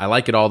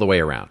like it all the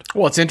way around.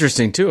 Well, it's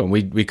interesting too, and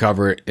we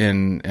cover it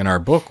in our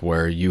book,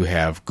 where you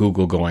have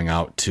Google going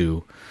out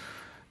to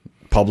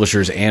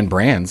publishers and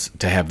brands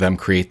to have them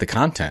create the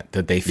content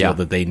that they feel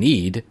that they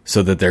need,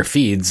 so that their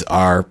feeds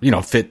are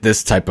fit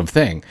this type of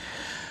thing.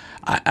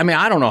 I mean,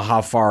 I don't know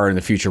how far in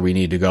the future we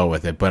need to go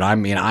with it, but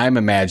I'm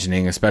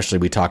imagining, especially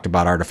we talked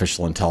about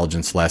artificial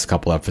intelligence last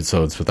couple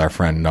episodes with our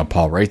friend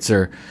Paul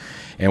Reitzer,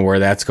 and where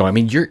that's going. I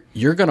mean,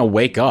 you're going to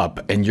wake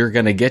up and you're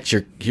going to get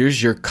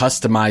here's your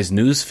customized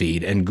news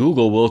feed, and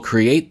Google will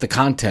create the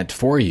content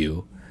for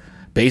you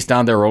based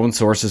on their own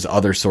sources,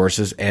 other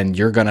sources, and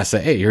you're going to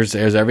say, hey, here's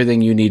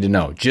everything you need to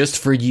know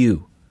just for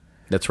you.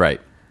 That's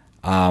right.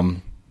 I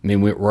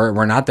mean,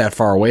 we're not that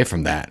far away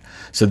from that.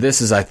 So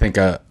this is, I think,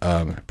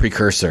 a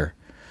precursor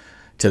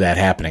to that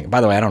happening.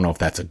 By the way, I don't know if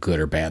that's a good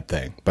or bad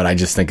thing, but I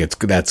just think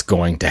that's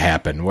going to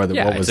happen. What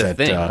was that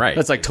thing? Right.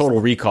 That's like Total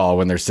Recall,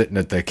 when they're sitting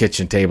at the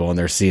kitchen table and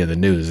they're seeing the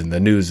news, and the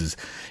news is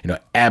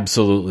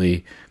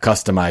absolutely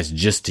customized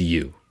just to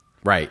you.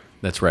 Right.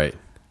 That's right.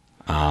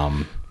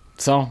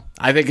 So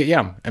I think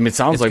I mean, it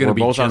sounds like we're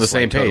both on the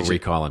same page. Total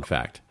Recall, in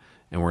fact,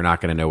 and we're not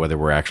going to know whether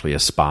we're actually a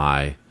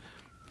spy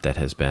that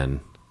has been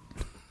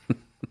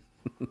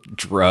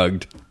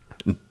drugged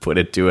and put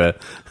into a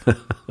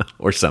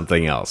or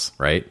something else,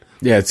 right?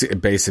 Yeah, it's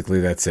basically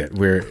that's it.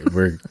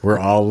 We're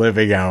all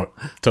living out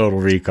Total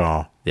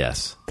Recall.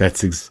 Yes,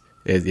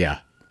 yeah.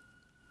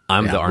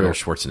 I'm the Arnold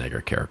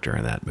Schwarzenegger character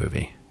in that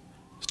movie.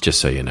 Just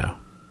so you know.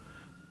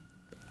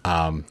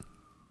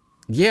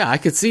 Yeah, I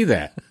could see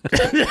that.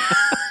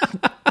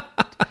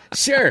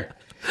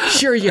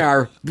 Sure you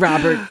are,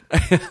 Robert.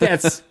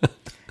 That's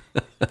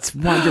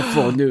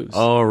wonderful news.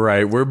 All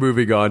right, we're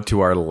moving on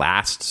to our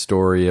last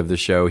story of the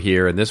show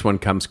here, and this one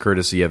comes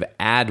courtesy of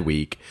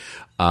Adweek.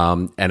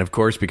 And of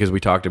course, because we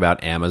talked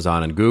about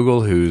Amazon and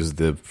Google, who's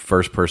the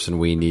first person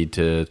we need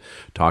to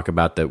talk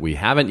about that we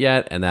haven't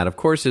yet, and that, of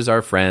course, is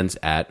our friends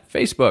at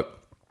Facebook.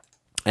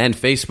 And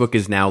Facebook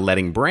is now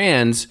letting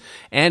brands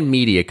and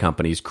media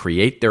companies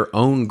create their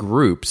own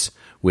groups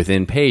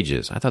within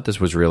Pages. I thought this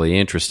was really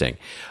interesting.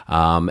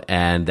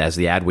 And as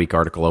the Adweek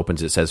article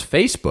opens, it says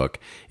Facebook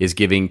is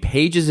giving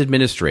Pages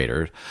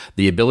administrators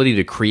the ability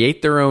to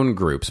create their own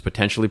groups,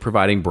 potentially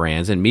providing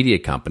brands and media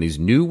companies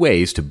new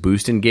ways to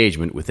boost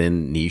engagement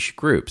within niche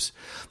groups.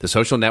 The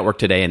social network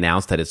today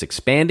announced that it's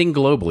expanding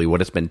globally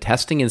what it's been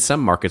testing in some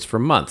markets for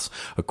months.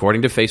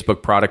 According to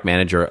Facebook product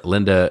manager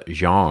Linda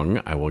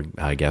Zhang,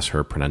 I guess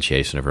her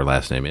pronunciation of her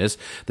last name is,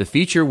 the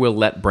feature will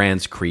let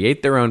brands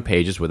create their own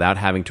pages without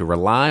having to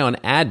rely on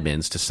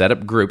admins to set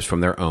up groups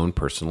from their own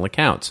personal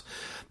accounts.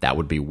 That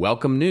would be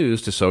welcome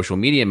news to social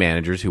media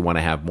managers who want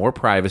to have more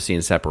privacy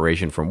and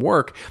separation from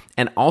work,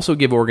 and also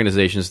give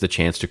organizations the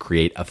chance to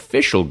create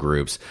official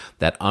groups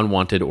that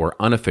unwanted or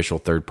unofficial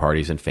third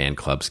parties and fan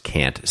clubs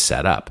can't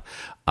set up.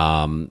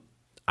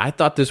 I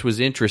thought this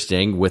was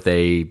interesting with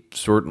a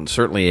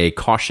certainly a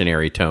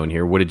cautionary tone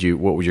here. What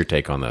was your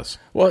take on this?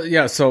 Well,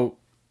 yeah, so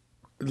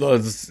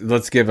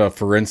let's give a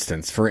for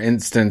instance. For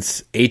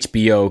instance,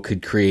 HBO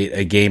could create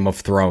a Game of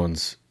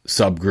Thrones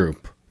subgroup.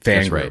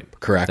 Fan group,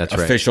 correct? That's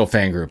official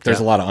fan group. There's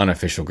a lot of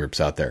unofficial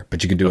groups out there,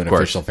 but you can do an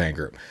official fan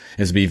group.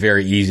 It'd be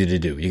very easy to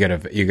do. You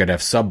gotta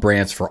have sub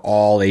brands for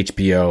all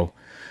HBO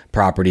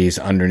properties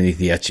underneath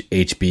the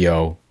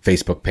HBO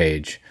Facebook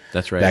page.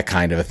 That's right. That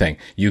kind of a thing.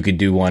 You could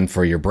do one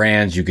for your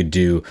brands. You could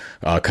do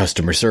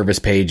customer service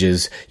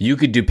pages. You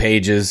could do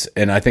pages,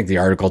 and I think the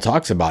article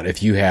talks about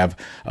if you have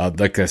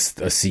like a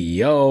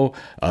CEO,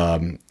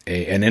 an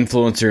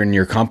influencer in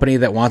your company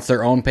that wants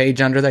their own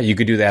page under that, you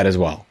could do that as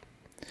well.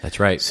 That's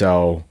right.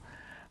 So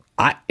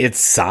it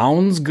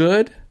sounds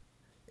good.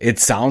 It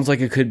sounds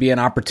like it could be an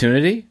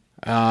opportunity.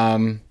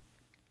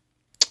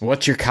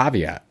 What's your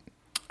caveat?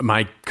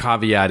 My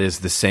caveat is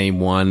the same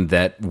one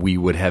that we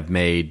would have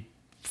made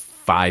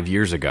 5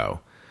 years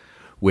ago,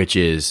 which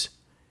is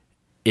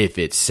if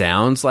it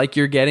sounds like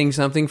you're getting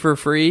something for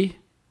free,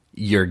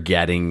 you're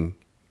going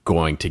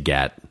to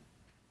get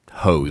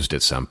hosed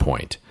at some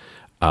point.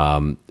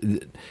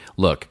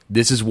 Look,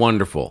 this is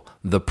wonderful.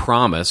 The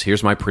promise,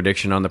 here's my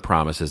prediction on the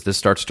promise, as this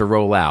starts to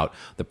roll out,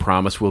 the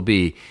promise will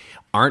be,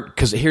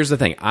 because here's the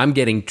thing, I'm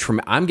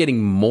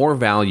getting more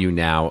value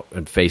now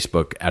on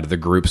Facebook out of the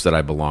groups that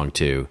I belong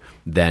to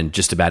than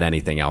just about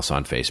anything else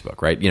on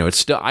Facebook, right? You know,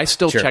 I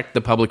still Sure. check the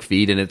public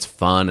feed, and it's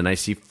fun, and I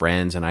see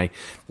friends, and I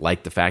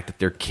like the fact that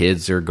their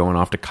kids are going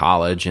off to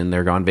college and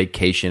they're on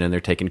vacation and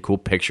they're taking cool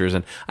pictures,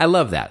 and I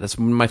love that. That's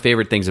one of my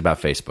favorite things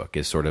about Facebook,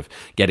 is sort of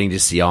getting to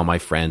see all my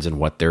friends and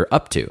what they're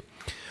up to.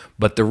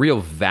 But the real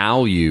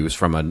values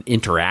from an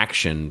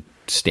interaction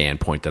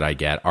standpoint that I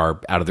get are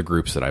out of the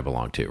groups that I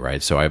belong to,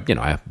 right? So I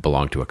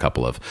belong to a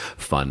couple of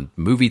fun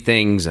movie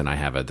things, and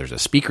there's a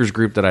speakers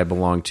group that I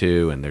belong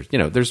to, and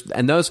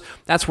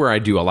that's where I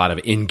do a lot of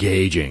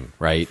engaging,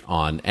 right?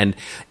 And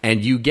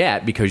you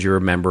get, because you're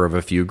a member of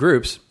a few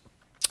groups,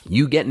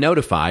 you get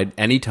notified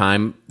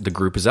anytime the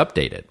group is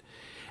updated.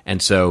 And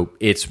so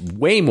it's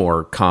way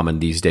more common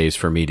these days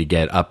for me to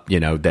get up,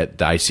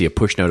 that I see a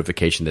push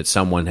notification that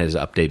someone has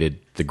updated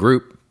the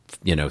group,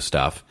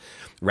 stuff,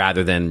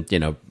 rather than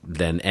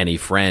any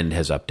friend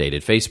has updated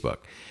Facebook.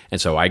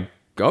 And so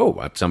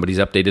somebody's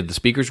updated the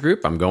speakers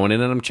group, I'm going in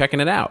and I'm checking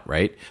it out,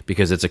 right?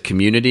 Because it's a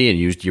community, and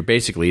you're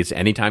basically, it's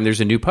anytime there's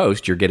a new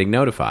post, you're getting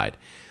notified.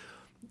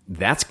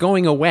 That's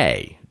going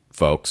away,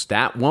 folks.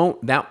 That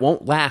won't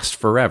last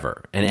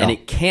forever. And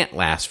it can't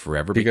last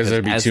forever because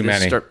there'd be too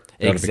many.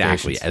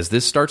 Exactly. As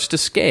this starts to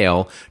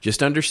scale,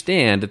 just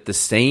understand that the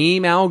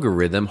same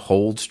algorithm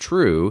holds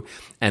true,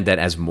 and that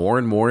as more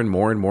and more and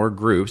more and more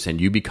groups, and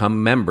you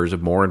become members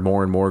of more and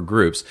more and more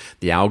groups,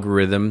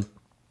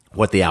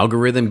 what the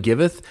algorithm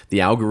giveth,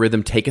 the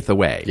algorithm taketh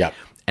away. Yep.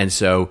 And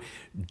so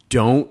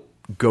don't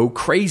go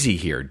crazy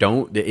here.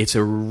 It's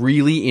a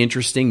really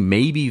interesting,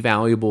 maybe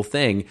valuable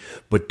thing,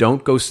 but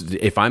don't go.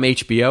 If I'm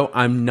HBO,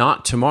 I'm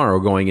not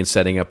tomorrow going and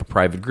setting up a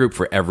private group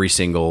for every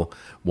single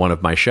one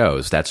of my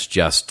shows. That's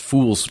just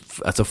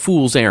that's a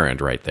fool's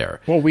errand right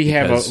there. Well, we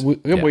have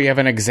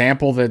an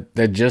example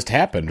that just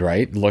happened,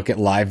 right? Look at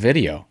live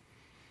video.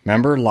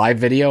 Remember live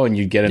video, and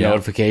you'd get a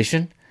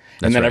notification,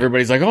 And then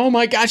everybody's like, oh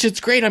my gosh,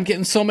 it's great. I'm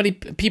getting so many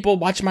people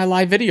watching my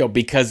live video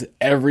because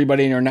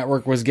everybody in your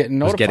network was getting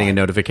notified. Was getting a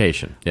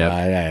notification.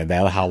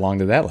 Yeah. How long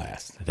did that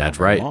last? That's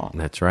right.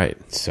 That's right.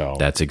 So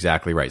that's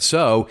exactly right.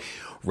 So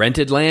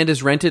rented land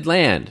is rented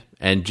land,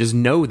 and just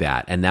know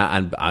that. And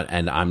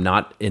I'm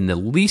not in the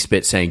least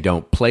bit saying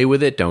don't play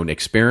with it, don't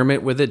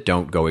experiment with it,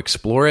 don't go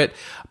explore it.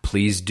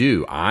 Please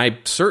do. I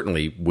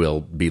certainly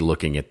will be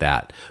looking at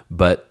that.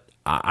 But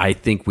I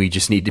think we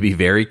just need to be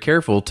very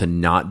careful to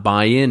not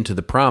buy into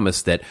the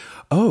promise that,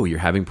 oh, you're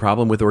having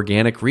problem with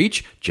organic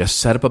reach, just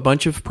set up a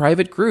bunch of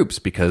private groups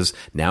because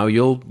now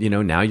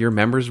now your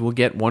members will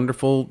get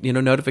wonderful,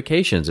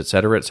 notifications, et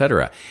cetera, et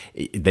cetera.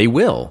 They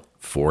will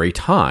for a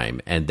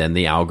time, and then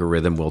the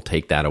algorithm will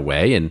take that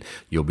away, and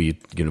you'll be,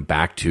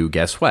 back to,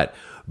 guess what?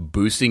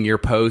 Boosting your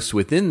posts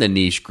within the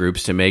niche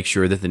groups to make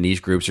sure that the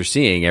niche groups are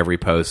seeing every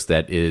post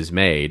that is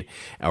made,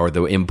 or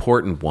the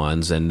important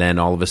ones, and then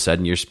all of a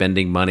sudden you're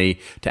spending money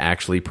to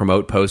actually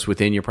promote posts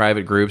within your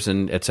private groups,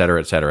 and et cetera,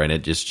 et cetera. And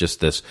it's just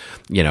this,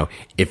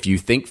 if you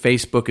think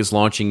Facebook is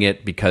launching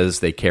it because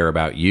they care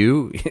about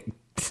you,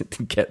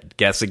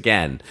 guess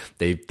again.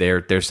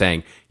 They're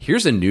saying,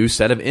 here's a new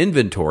set of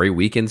inventory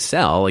we can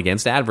sell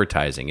against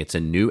advertising. It's a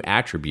new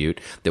attribute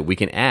that we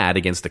can add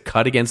against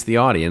the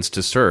audience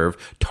to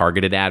serve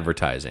targeted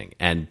advertising.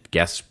 And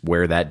guess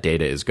where that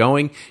data is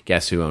going?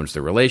 Guess who owns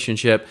the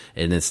relationship?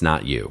 And it's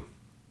not you.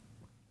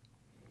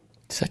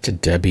 Such a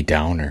Debbie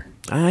Downer.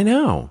 I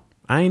know.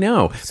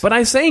 But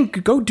I'm saying,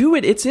 go do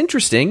it. It's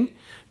interesting.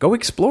 Go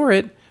explore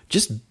it.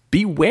 Just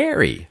be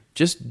wary.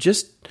 Just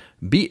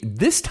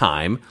this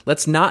time,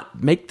 let's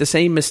not make the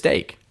same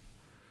mistake.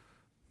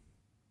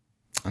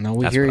 I know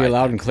we hear you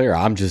loud and clear.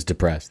 I'm just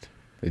depressed.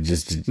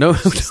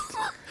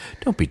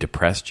 Don't be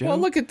depressed, Joe. Well,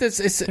 look at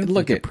this.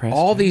 Look at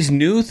all these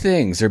new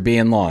things are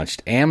being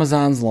launched.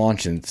 Amazon's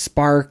launching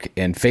Spark,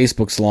 and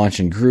Facebook's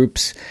launching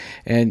groups.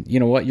 And you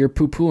know what? You're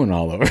poo-pooing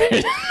all over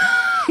it.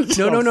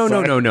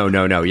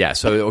 No. Yeah.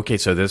 So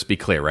let's be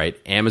clear, right?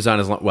 Amazon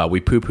is, we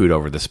poo-pooed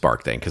over the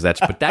Spark thing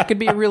but that could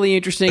be a really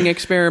interesting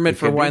experiment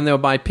for when they'll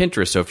buy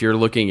Pinterest. So if you're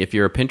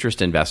a Pinterest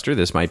investor,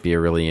 this might be a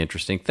really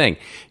interesting thing.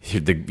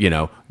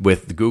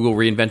 With Google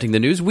reinventing the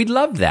news, we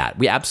loved that.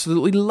 We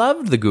absolutely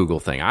loved the Google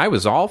thing. I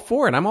was all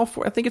for it. I'm all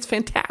for it. I think it's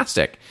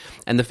fantastic.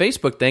 And the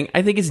Facebook thing,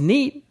 I think is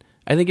neat.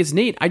 I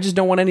just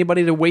don't want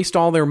anybody to waste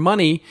all their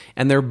money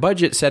and their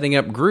budget setting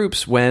up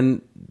groups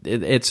when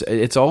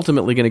it's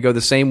ultimately going to go the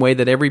same way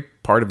that every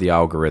part of the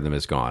algorithm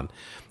is gone.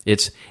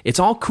 It's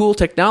all cool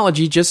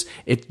technology, just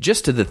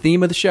to the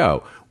theme of the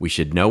show. We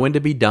should know when to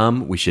be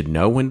dumb, we should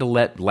know when to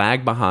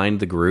lag behind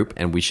the group,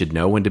 and we should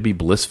know when to be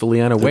blissfully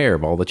unaware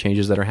of all the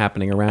changes that are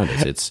happening around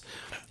us.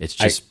 It's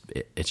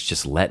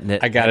just letting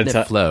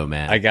it flow,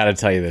 man. I got to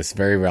tell you this,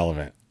 very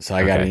relevant. So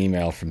I got an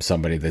email from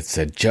somebody that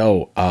said,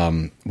 Joe,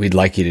 we'd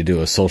like you to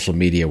do a social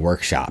media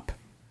workshop.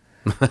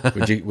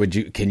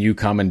 Can you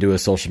come and do a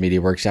social media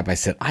workshop? I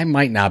said, I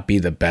might not be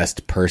the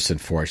best person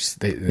for it.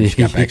 She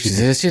got back. She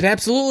said,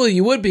 absolutely,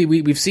 you would be.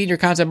 We've seen your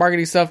content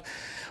marketing stuff.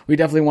 We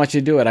definitely want you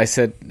to do it. I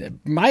said,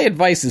 my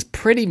advice is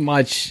pretty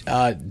much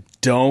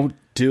don't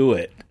do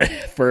it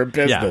for a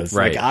business. Yeah,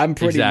 right. Like I'm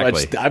pretty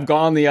much, I've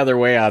gone the other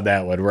way on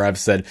that one where I've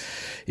said,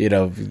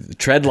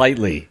 tread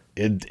lightly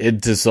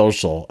into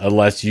social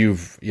unless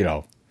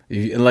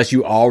unless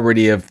you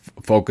already have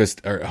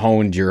focused or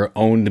honed your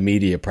own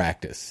media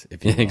practice.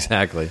 If you will.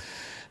 Exactly.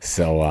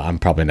 So I'm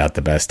probably not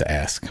the best to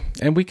ask.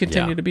 And we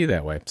continue to be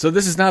that way. So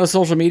this is not a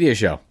social media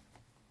show.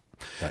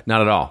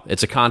 Not at all.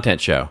 It's a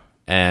content show.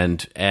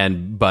 But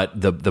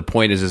the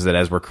point is that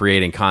as we're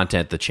creating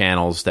content, the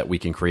channels that we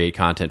can create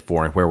content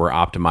for and where we're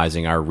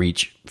optimizing our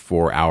reach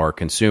for our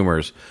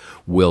consumers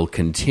will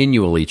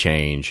continually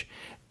change.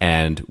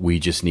 And we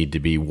just need to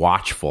be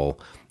watchful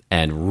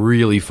and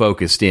really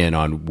focused in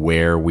on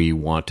where we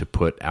want to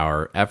put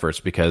our efforts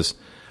because,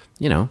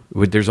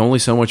 there's only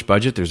so much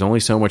budget, there's only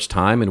so much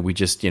time, and we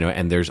just,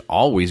 and there's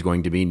always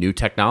going to be new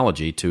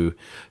technology to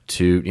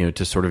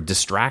sort of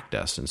distract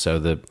us. And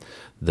so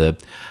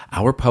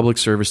our public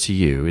service to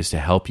you is to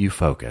help you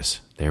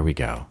focus. There we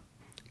go.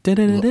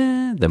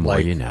 The more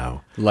you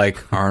know.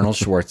 Like Arnold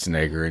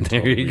Schwarzenegger in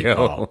Total There you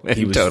Recall. go.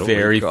 He was Total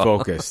very Recall.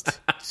 focused.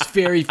 He's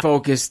very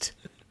focused.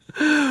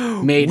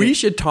 We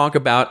should talk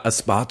about a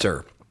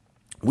sponsor.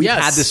 We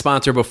had the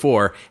sponsor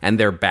before, and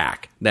they're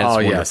back. That's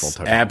wonderful. Yes,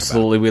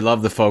 absolutely. We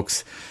love the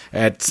folks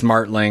at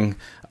Smartling.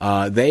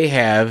 They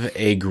have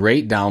a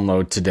great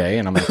download today,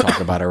 and I'm going to talk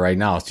about it right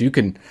now. So you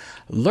can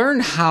learn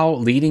how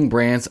leading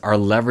brands are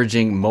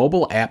leveraging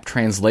mobile app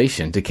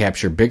translation to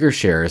capture bigger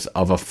shares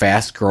of a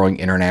fast-growing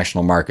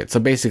international market. So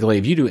basically,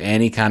 if you do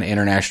any kind of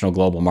international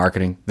global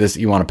marketing,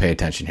 you want to pay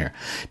attention here.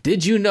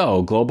 Did you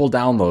know global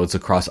downloads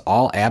across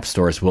all app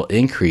stores will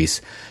increase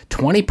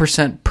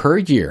 20% per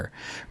year,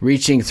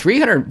 reaching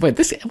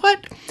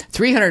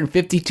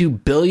 352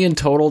 billion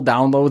total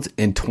downloads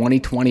in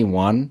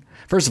 2021?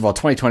 First of all,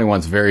 2021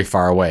 is very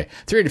far away.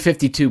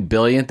 352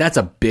 billion, that's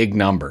a big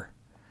number.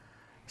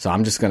 So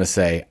I'm just going to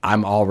say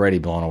I'm already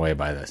blown away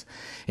by this.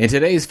 In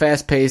today's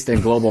fast-paced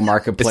and global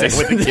marketplace, Is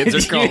that what the kids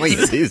are calling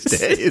it these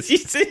days?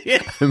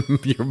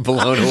 You're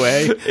blown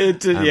away. Yeah,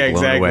 blown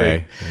exactly.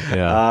 away.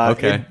 Yeah.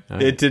 Okay.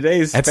 In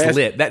today's That's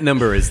lit. That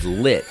number is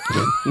lit.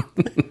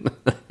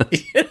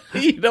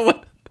 You know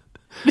what?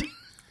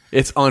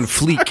 It's on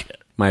fleek,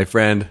 my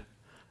friend.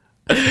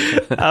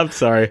 I'm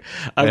sorry.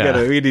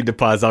 Yeah. We need to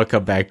pause. I'll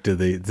come back to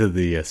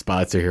the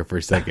sponsor here for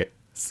a second.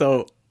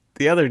 So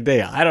the other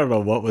day, I don't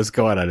know what was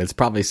going on. It's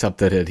probably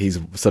something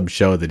that some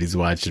show that he's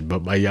watching.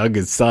 But my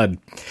youngest son,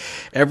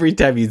 every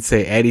time you'd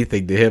say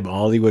anything to him,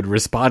 all he would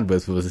respond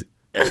with was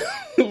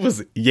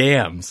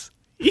yams.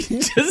 He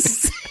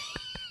just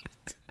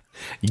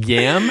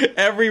Yam?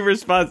 every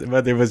response,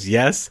 whether it was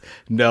yes,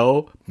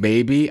 no,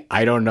 maybe,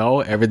 I don't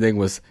know, everything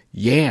was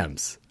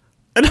yams.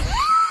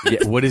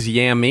 Yeah, what does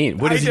yam mean?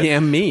 What does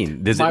yam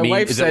mean? Does it My mean?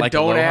 wife Is said, it like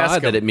 "Don't aloha ask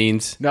him." that it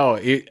means? No,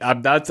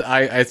 I'm not.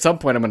 At some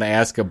point I'm going to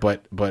ask him,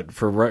 but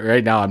for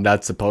right now I'm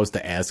not supposed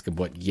to ask him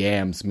what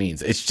yams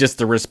means. It's just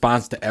the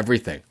response to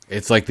everything.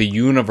 It's like the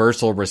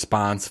universal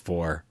response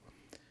for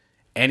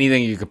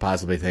anything you could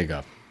possibly think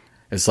of.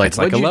 It's like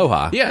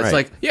aloha. Yeah, it's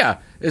Right.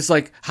 It's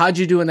like how'd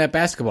you do in that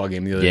basketball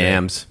game the other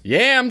Yams.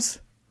 day? Yams.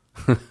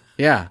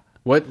 Yeah.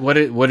 What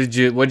did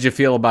you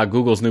feel about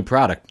Google's new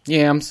product?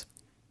 Yams.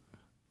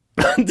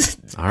 All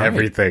right.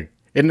 Everything.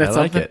 Isn't that I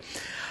like something? it.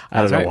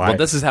 I don't know Right. why. Well,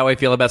 this is how I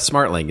feel about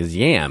SmartLink is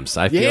yams.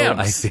 I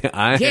Yams.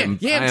 am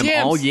Yams.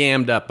 all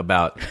yammed up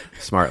about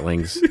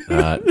SmartLink's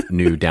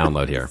new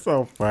download here.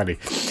 So funny.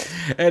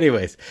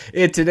 Anyways,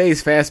 in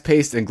today's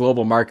fast-paced and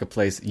global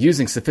marketplace,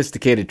 using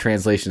sophisticated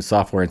translation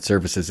software and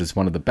services is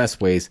one of the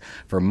best ways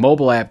for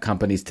mobile app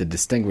companies to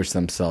distinguish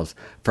themselves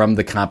from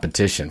the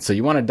competition. So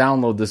you want to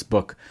download this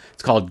book.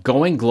 It's called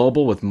Going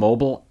Global with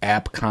Mobile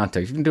App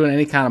Context. You've been doing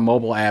any kind of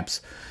mobile app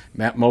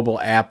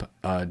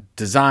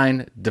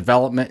design,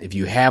 development. If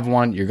you have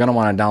one, you're going to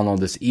want to download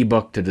this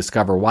ebook to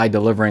discover why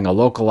delivering a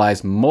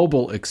localized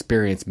mobile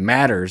experience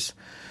matters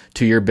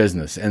to your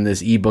business. In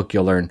this ebook,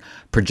 you'll learn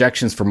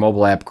projections for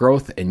mobile app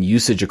growth and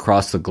usage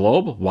across the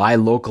globe, why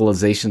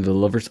localization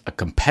delivers a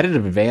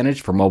competitive advantage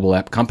for mobile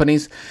app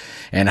companies,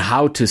 and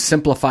how to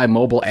simplify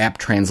mobile app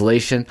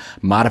translation,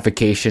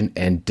 modification,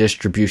 and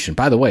distribution.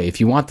 By the way,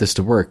 if you want this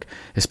to work,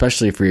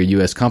 especially for your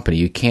U.S. company,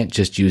 you can't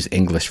just use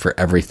English for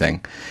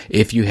everything.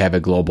 If you have a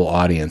global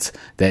audience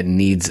that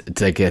needs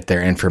to get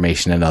their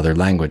information in other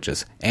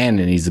languages,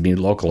 and it needs to be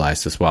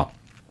localized as well.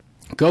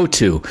 Go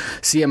to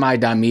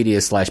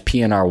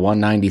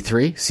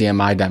cmi.media/PNR193,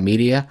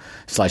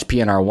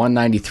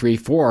 cmi.media/PNR193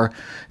 for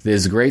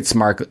this great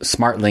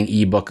SmartLink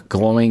ebook,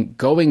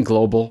 Going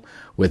Global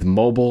with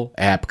Mobile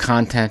App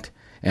Content.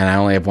 And I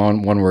only have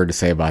one word to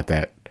say about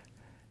that.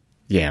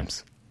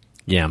 Yams.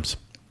 Yams.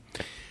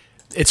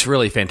 It's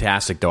really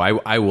fantastic, though.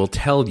 I will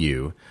tell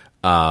you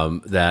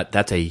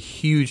that's a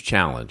huge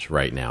challenge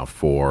right now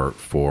for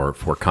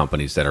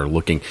companies that are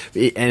looking,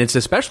 and it's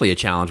especially a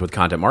challenge with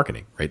content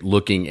marketing, right?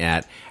 Looking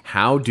at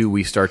how do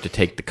we start to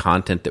take the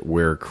content that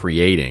we're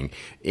creating,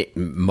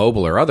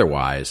 mobile or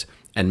otherwise,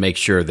 and make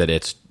sure that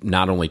it's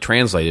not only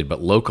translated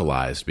but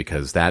localized,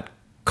 because that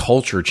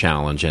culture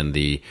challenge and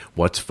the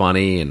what's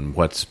funny and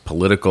what's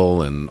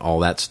political and all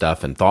that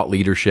stuff and thought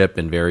leadership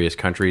in various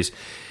countries,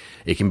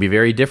 it can be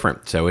very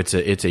different. So it's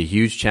a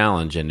huge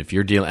challenge. And if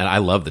you're dealing, and I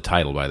love the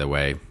title, by the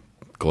way,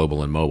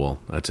 Global and Mobile.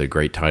 That's a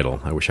great title.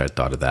 I wish I'd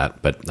thought of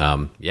that. But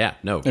yeah,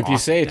 no. If you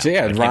say it,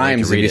 it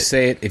rhymes. If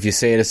you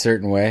say it a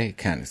certain way,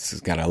 it's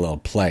got a little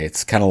play.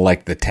 It's kind of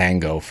like the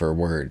tango for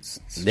words.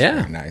 It's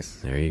very nice.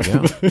 There you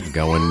go.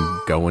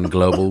 going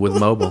global with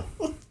mobile.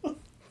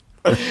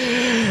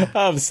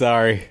 I'm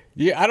sorry.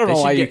 I don't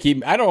know why you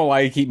keep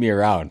me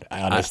around.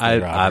 Honestly,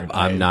 Robert,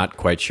 I'm not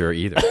quite sure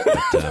either.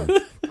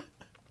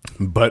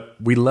 But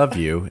we love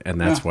you,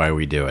 and that's why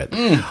we do it.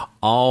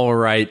 All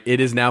right. It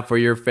is now for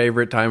your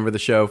favorite time for the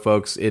show,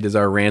 folks. It is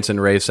our rants and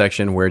raves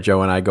section where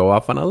Joe and I go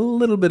off on a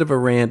little bit of a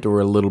rant or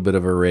a little bit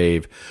of a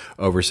rave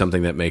over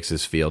something that makes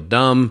us feel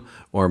dumb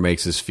or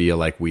makes us feel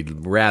like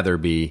we'd rather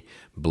be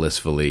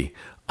blissfully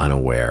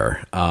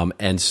unaware.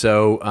 And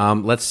so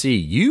let's see.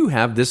 You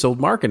have This Old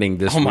Marketing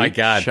this week. Oh, my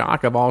God.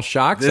 Shock of all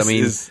shocks. This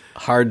is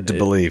hard to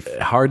believe.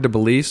 Hard to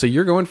believe. So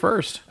you're going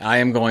first. I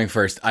am going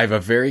first. I have a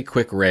very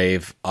quick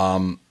rave.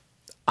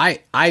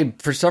 I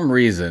for some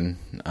reason,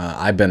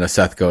 I've been a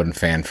Seth Godin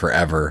fan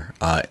forever.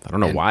 I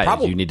don't know why.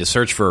 You need to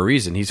search for a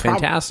reason. He's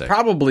fantastic.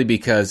 Probably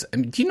because,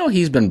 do you know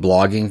he's been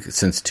blogging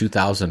since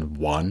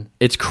 2001?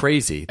 It's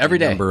crazy. Every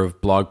day. The number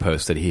of blog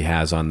posts that he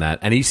has on that.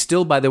 And he's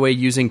still, by the way,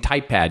 using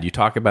TypePad. You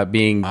talk about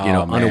being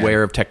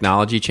unaware of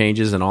technology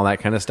changes and all that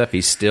kind of stuff. He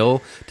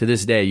still, to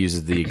this day,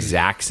 uses the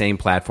exact same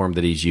platform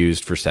that he's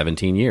used for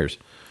 17 years.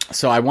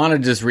 So I want to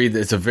just read.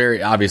 It's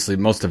obviously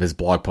most of his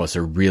blog posts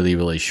are really,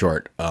 really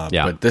short.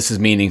 But this is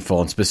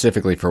meaningful and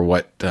specifically for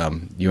what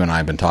you and I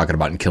have been talking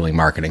about in Killing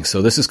Marketing.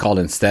 So this is called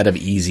Instead of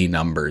Easy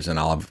Numbers, and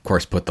I'll of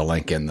course put the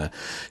link in the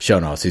show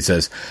notes. He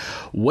says,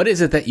 "What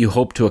is it that you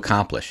hope to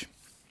accomplish?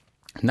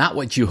 not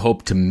what you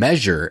hope to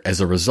measure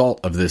as a result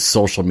of this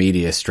social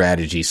media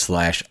strategy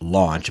 /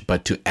 launch,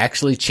 but to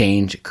actually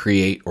change,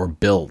 create, or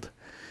build.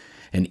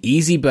 An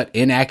easy but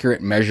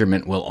inaccurate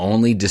measurement will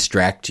only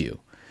distract you.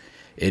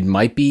 It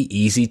might be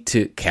easy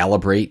to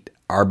calibrate,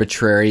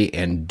 arbitrary,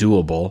 and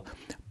doable,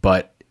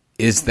 but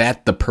is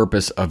that the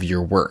purpose of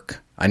your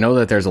work? I know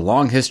that there's a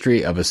long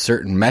history of a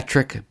certain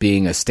metric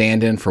being a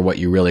stand-in for what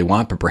you really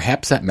want, but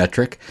perhaps that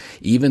metric,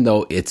 even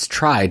though it's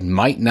tried,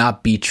 might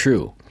not be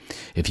true.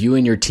 If you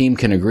and your team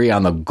can agree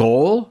on the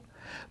goal,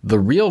 the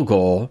real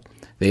goal,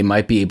 they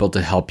might be able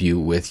to help you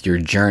with your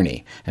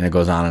journey. And it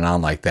goes on and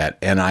on like that.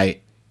 And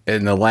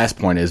the last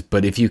point is,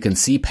 but if you can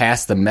see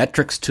past the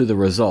metrics to the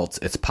results,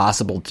 it's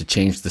possible to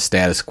change the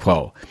status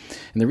quo.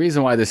 And the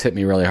reason why this hit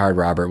me really hard,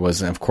 Robert,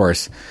 was, of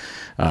course,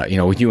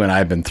 you and I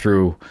have been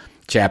through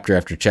chapter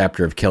after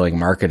chapter of Killing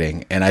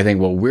Marketing. And I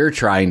think what we're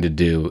trying to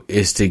do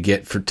is to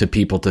get to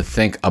people to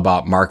think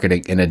about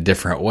marketing in a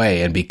different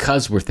way. And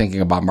because we're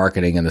thinking about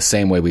marketing in the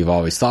same way we've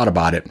always thought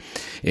about it,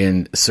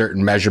 in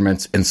certain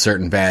measurements, in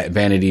certain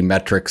vanity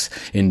metrics,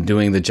 in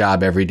doing the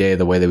job every day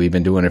the way that we've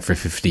been doing it for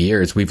 50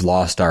 years, we've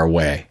lost our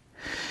way.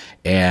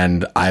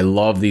 And I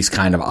love these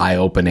kind of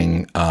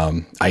eye-opening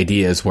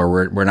ideas where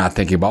we're not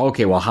thinking about,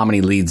 okay, well, how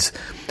many leads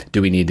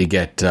do we need to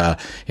get?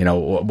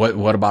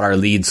 What about our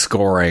lead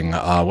scoring?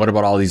 What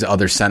about all these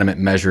other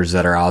sentiment measures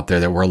that are out there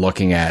that we're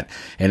looking at?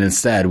 And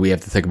instead, we have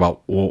to think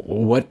about,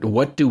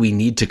 what do we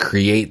need to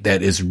create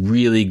that is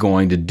really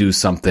going to do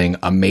something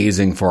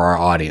amazing for our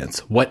audience?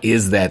 What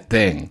is that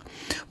thing?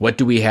 What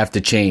do we have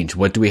to change?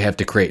 What do we have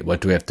to create?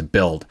 What do we have to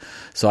build?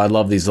 So I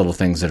love these little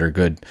things that are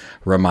good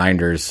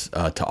reminders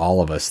to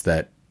all of us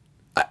that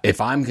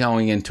if I'm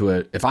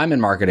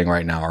in marketing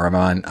right now, or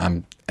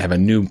I have a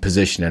new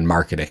position in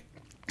marketing,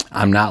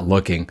 I'm not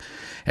looking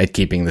at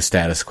keeping the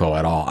status quo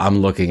at all. I'm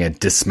looking at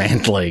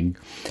dismantling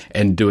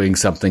and doing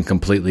something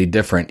completely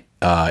different,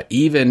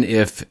 even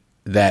if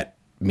that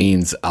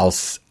means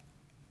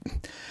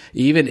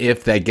even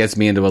if that gets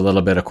me into a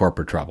little bit of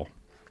corporate trouble.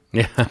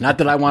 Yeah. Not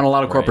that I want a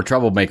lot of corporate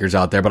troublemakers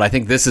out there, but I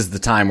think this is the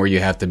time where you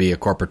have to be a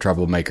corporate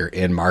troublemaker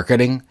in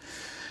marketing,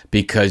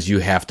 because you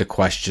have to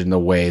question the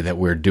way that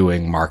we're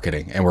doing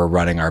marketing and we're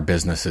running our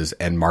businesses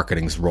and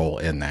marketing's role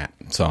in that.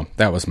 So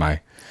that was my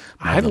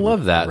I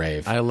love that.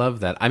 Rave. I love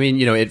that. I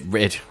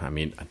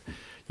mean,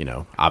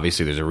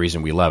 obviously there's a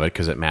reason we love it,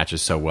 because it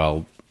matches so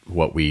well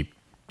what we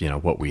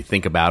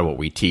think about, what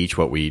we teach,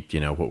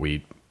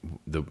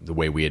 the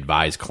way we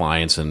advise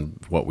clients and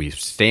what we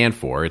stand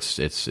for.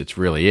 It's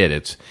really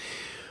it.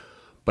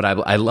 But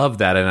I love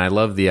that, and I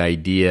love the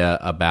idea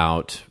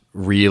about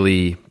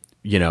really,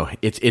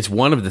 it's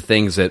one of the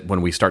things that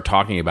when we start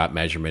talking about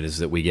measurement is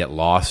that we get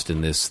lost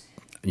in this,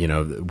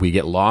 we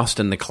get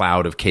lost in the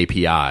cloud of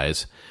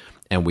KPIs,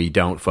 and we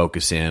don't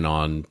focus in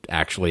on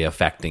actually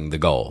affecting the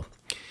goal.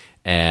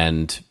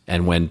 And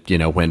when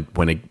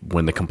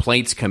the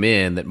complaints come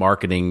in that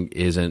marketing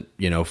isn't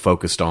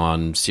focused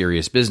on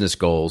serious business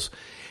goals,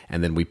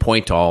 and then we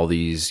point to all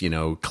these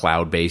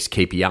cloud-based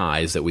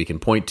KPIs that we can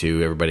point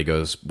to, everybody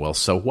goes, well,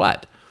 so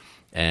what?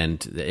 And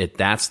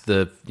that's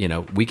the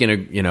we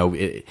can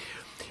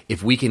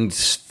if we can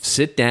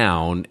sit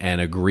down and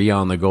agree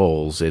on the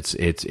goals,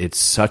 it's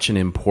such an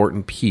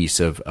important piece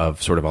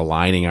of sort of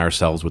aligning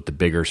ourselves with the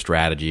bigger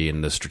strategy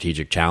and the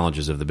strategic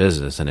challenges of the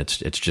business, and it's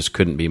just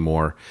couldn't be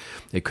more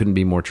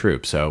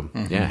true. So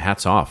yeah,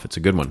 hats off. It's a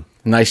good one.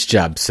 Nice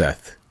job,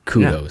 Seth.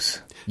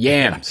 Kudos.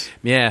 Yeah. Yams.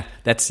 Yeah,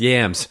 that's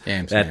Yams.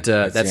 That's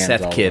Yams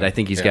Seth kid. I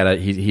think he's got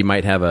he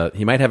might have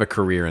a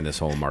career in this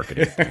whole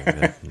marketing thing.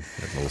 That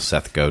little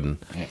Seth Godin.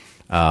 Yeah.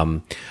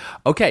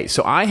 Okay,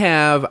 so I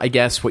have, I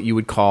guess, what you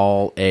would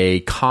call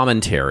a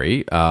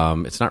commentary.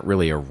 It's not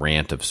really a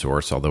rant of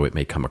sorts, although it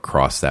may come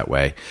across that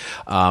way.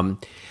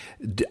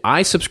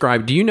 I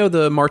subscribe. Do you know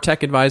the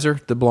Martech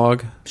Advisor, the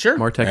blog? Sure.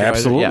 Martech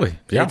Absolutely. Advisor?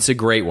 Yeah. It's a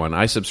great one.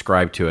 I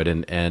subscribe to it,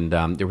 and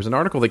there was an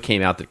article that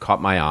came out that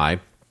caught my eye,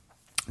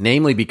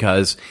 namely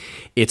because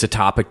it's a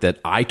topic that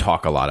I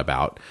talk a lot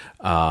about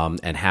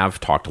and have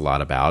talked a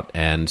lot about,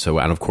 and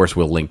of course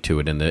we'll link to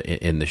it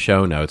in the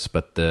show notes.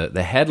 But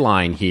the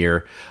headline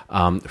here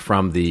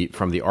from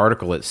the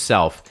article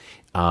itself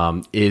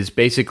is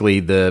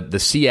basically the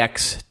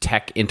CX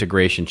Tech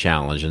Integration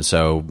Challenge, and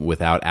so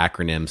without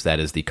acronyms, that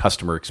is the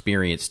Customer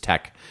Experience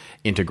Tech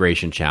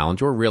Integration Challenge,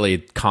 or really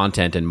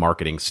content and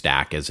marketing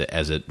stack as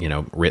it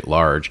writ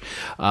large.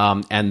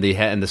 And the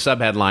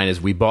subheadline is,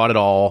 "We bought it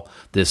all,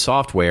 this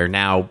software.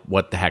 Now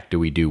what the heck do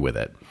we do with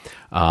it?"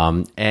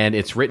 And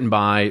it's written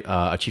by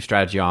a chief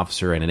strategy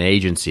officer and an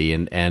agency,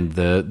 and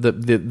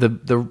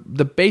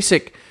the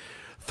basic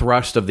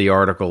thrust of the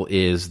article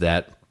is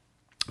that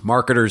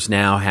marketers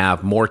now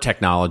have more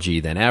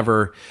technology than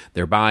ever.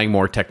 They're buying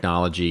more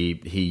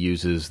technology. He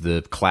uses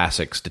the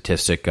classic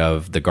statistic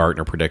of the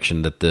Gartner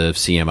prediction that the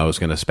CMO is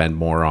going to spend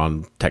more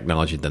on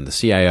technology than the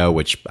CIO,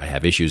 which I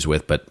have issues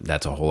with, but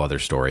that's a whole other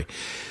story.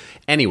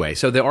 Anyway,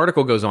 so the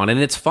article goes on, and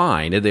it's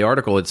fine. The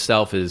article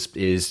itself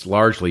is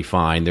largely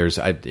fine.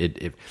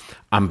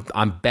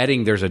 I'm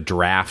betting there's a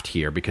draft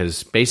here,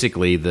 because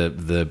basically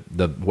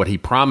the what he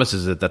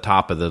promises at the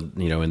top of the,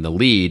 in the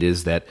lead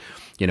is that,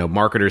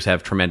 marketers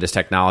have tremendous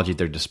technology at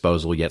their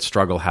disposal, yet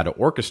struggle how to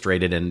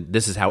orchestrate it, and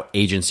this is how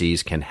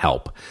agencies can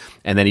help.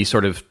 And then he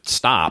sort of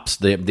stops.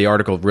 The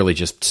article really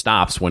just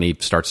stops when he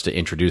starts to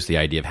introduce the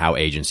idea of how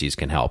agencies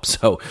can help.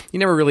 So he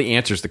never really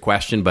answers the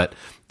question, but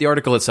the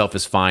article itself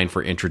is fine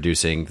for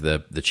introducing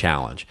the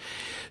challenge.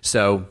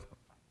 So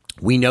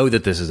we know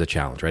that this is a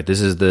challenge, right?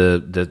 This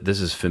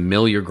is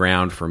familiar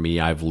ground for me.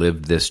 I've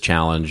lived this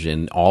challenge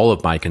in all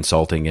of my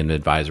consulting and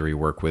advisory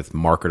work with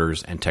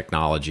marketers and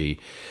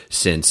technology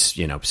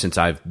since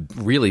I've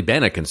really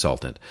been a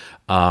consultant.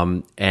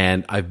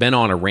 And I've been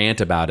on a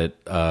rant about it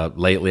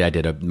lately. I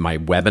did my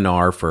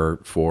webinar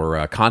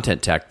for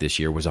Content Tech this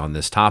year was on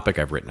this topic.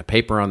 I've written a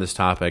paper on this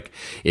topic.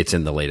 It's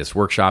in the latest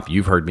workshop.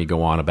 You've heard me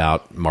go on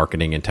about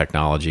marketing and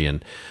technology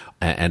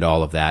and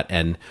all of that.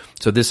 And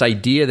so this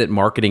idea that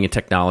marketing and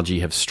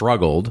technology have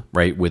struggled,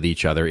 right, with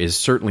each other is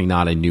certainly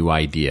not a new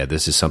idea.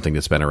 This is something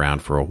that's been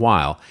around for a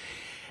while.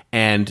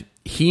 And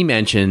he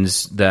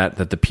mentions that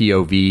the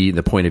POV,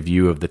 the point of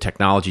view of the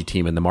technology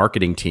team and the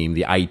marketing team,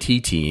 the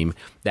IT team,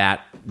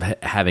 that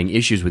having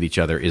issues with each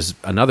other is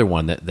another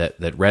one that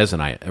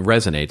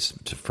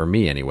resonates for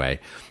me anyway.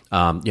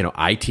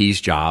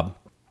 IT's job,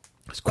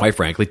 quite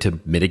frankly, to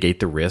mitigate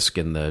the risk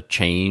and the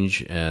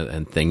change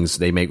and things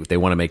they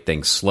want to make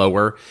things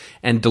slower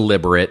and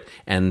deliberate,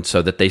 and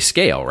so that they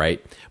scale,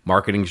 right?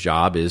 Marketing's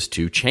job is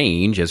to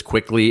change as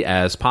quickly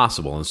as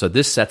possible. And so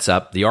this sets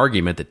up the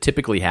argument that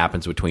typically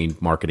happens between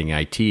marketing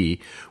and IT,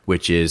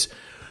 which is,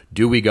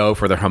 do we go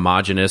for the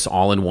homogeneous,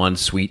 all-in-one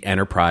suite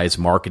enterprise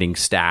marketing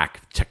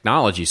stack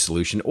technology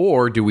solution,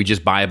 or do we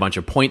just buy a bunch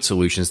of point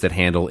solutions that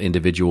handle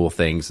individual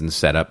things and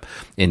set up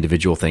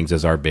individual things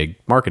as our big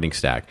marketing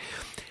stack?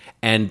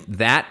 And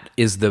that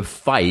is the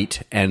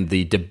fight and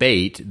the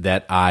debate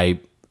that I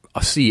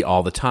see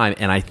all the time,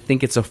 and I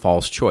think it's a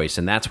false choice.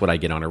 And that's what I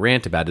get on a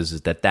rant about, is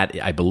that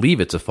I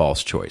believe it's a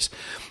false choice.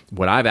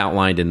 What I've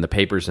outlined in the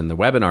papers and the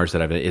webinars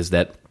that is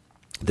that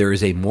there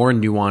is a more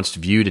nuanced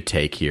view to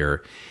take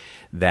here,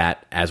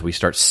 that as we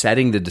start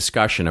setting the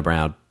discussion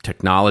around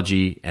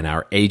technology and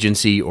our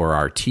agency or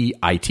our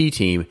IT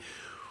team,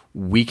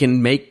 we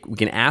can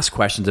ask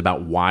questions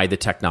about why the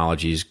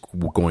technology is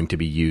going to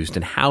be used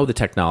and how the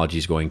technology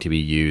is going to be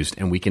used,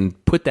 and we can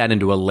put that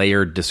into a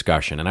layered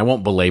discussion. And I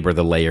won't belabor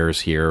the layers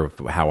here of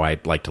how I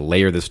like to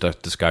layer this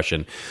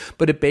discussion,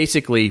 but it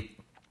basically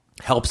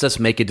helps us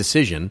make a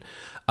decision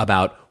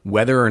about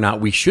whether or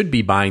not we should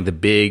be buying the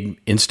big,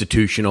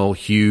 institutional,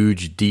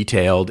 huge,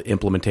 detailed,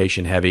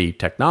 implementation-heavy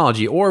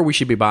technology, or we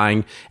should be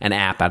buying an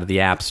app out of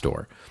the App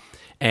Store.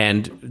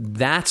 And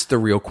that's the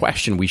real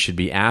question we should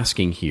be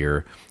asking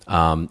here,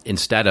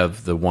 instead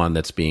of the one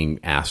that's being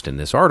asked in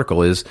this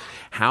article, is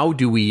how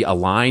do we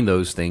align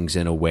those things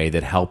in a way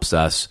that helps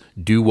us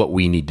do what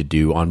we need to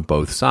do on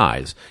both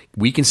sides?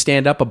 We can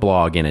stand up a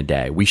blog in a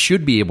day. We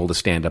should be able to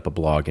stand up a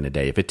blog in a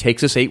day. If it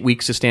takes us 8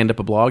 weeks to stand up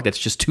a blog, that's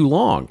just too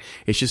long.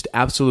 It's just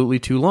absolutely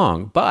too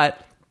long. But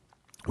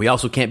we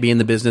also can't be in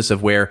the business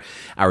of where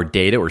our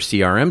data or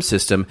CRM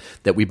system,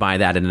 that we buy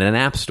that in an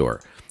app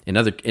store. In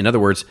other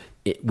words,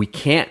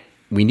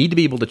 we need to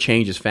be able to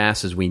change as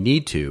fast as we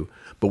need to,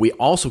 but we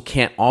also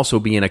can't also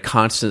be in a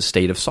constant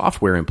state of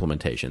software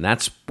implementation.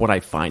 That's what I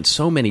find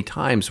so many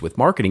times with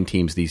marketing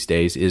teams these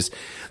days, is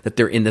that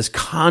they're in this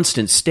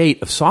constant state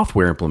of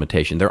software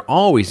implementation. They're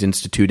always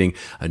instituting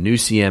a new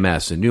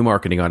CMS, a new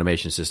marketing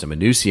automation system, a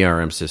new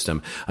CRM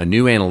system, a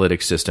new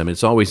analytics system.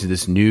 It's always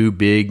this new,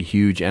 big,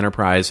 huge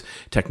enterprise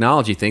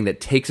technology thing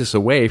that takes us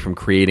away from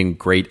creating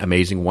great,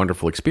 amazing,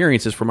 wonderful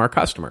experiences from our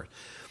customers.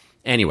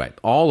 Anyway,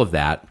 all of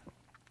that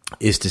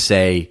is to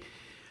say,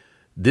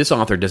 this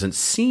author doesn't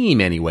seem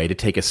anyway to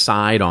take a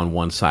side on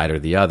one side or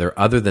the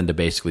other than to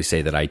basically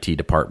say that IT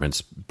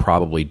departments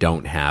probably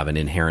don't have an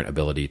inherent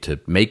ability to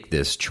make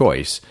this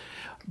choice.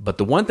 But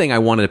the one thing I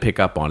wanted to pick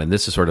up on, and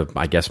this is sort of,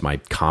 I guess, my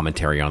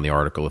commentary on the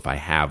article, if I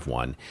have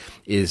one,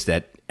 is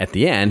that at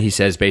the end, he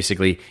says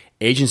basically,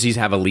 agencies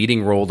have a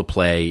leading role to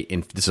play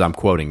in, this is, I'm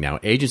quoting now,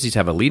 agencies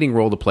have a leading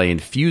role to play in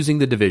fusing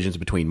the divisions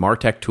between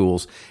MarTech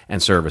tools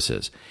and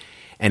services.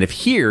 And if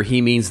here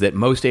he means that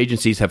most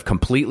agencies have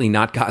completely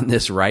not gotten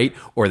this right,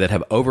 or that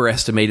have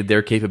overestimated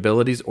their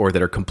capabilities, or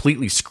that are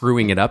completely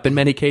screwing it up in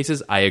many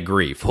cases, I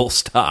agree, full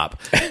stop.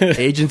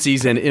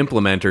 Agencies and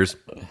implementers,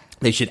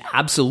 they should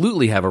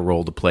absolutely have a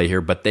role to play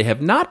here, but they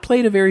have not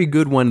played a very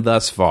good one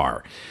thus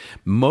far.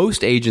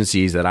 Most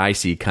agencies that I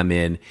see come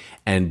in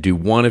and do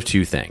one of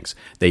two things.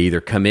 They either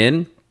come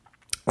in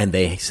and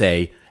they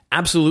say,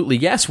 absolutely,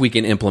 yes, we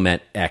can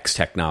implement X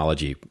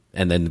technology.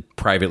 And then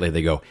privately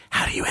they go,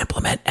 how do you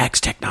implement X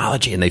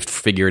technology? And they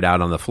figure it out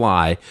on the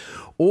fly.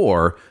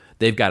 Or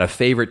they've got a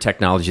favorite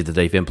technology that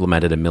they've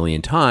implemented a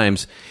million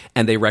times,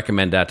 and they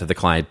recommend that to the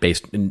client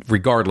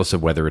regardless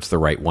of whether it's the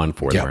right one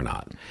for them or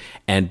not.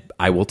 And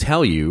I will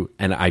tell you,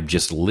 and I've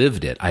just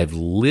lived it, I've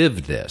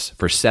lived this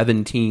for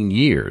 17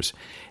 years.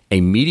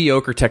 A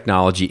mediocre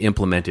technology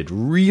implemented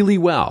really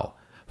well,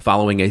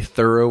 following a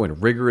thorough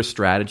and rigorous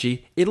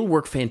strategy, it'll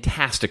work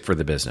fantastic for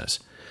the business.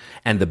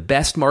 And the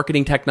best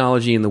marketing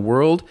technology in the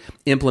world,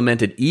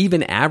 implemented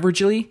even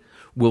averagely,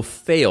 will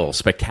fail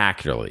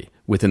spectacularly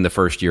within the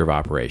first year of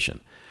operation.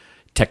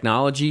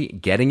 Technology,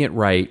 getting it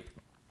right,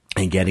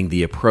 and getting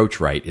the approach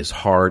right is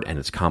hard and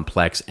it's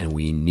complex, and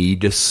we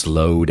need to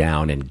slow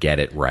down and get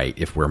it right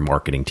if we're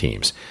marketing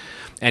teams.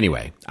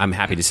 Anyway, I'm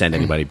happy to send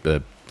anybody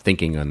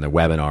thinking on the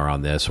webinar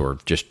on this, or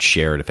just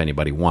share it if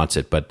anybody wants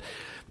it. But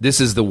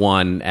this is the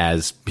one,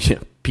 as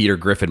Peter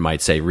Griffin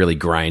might say, really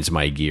grinds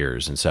my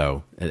gears. And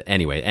so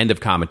anyway, end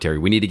of commentary.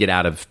 We need to get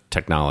out of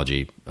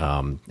technology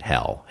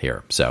hell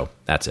here. So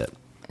that's it.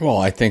 Well,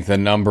 I think the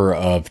number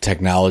of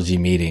technology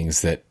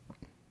meetings that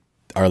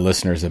our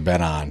listeners have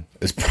been on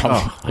is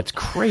probably that's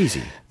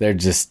crazy. They're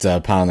just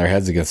pounding their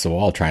heads against the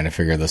wall trying to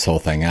figure this whole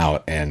thing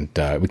out, and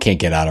we can't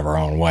get out of our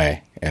own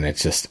way, and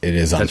it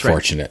is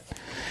unfortunate. Right.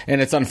 And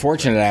it's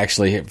unfortunate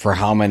actually for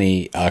how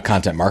many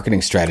content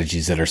marketing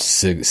strategies that are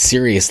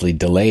seriously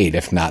delayed,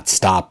 if not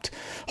stopped,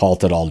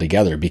 halted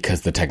altogether,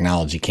 because the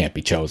technology can't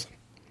be chosen.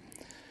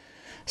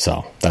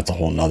 So that's a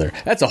whole nother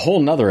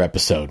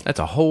episode. That's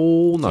a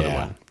whole nother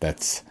one.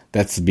 That's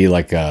be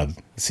like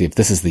see if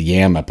this is the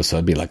yam episode,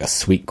 it'd be like a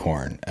sweet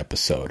corn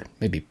episode,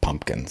 maybe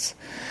pumpkins.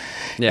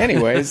 Yeah.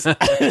 Anyways,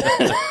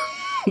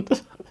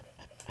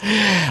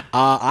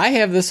 I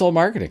have This Old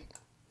Marketing.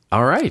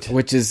 All right,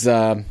 which is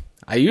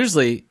I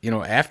usually,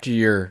 after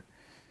your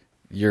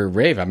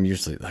rave, I'm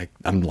usually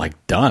I'm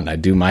done. I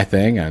do my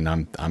thing and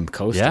I'm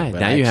coasting. Yeah, but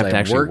now you have to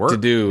actually work to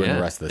do in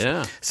the rest of this.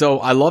 Yeah. So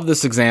I love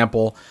this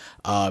example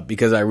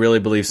because I really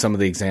believe some of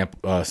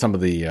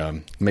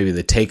the maybe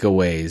the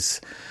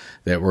takeaways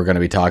that we're going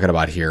to be talking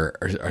about here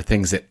are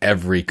things that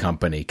every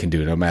company can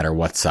do, no matter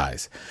what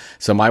size.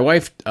 So my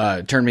wife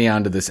turned me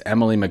on to this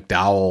Emily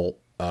McDowell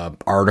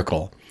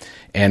article,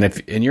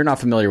 and you're not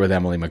familiar with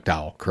Emily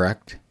McDowell,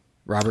 correct,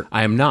 Robert?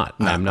 I am not.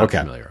 No. I'm not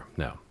familiar.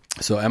 No.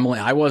 So Emily,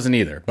 I wasn't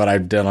either, but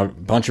I've done a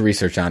bunch of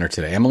research on her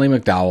today. Emily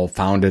McDowell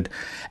founded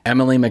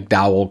Emily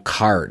McDowell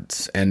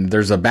Cards, and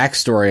there's a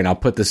backstory, and I'll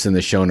put this in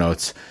the show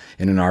notes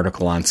in an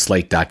article on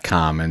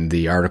Slate.com, and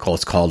the article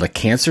is called "A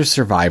Cancer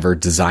Survivor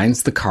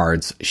Designs the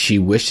Cards She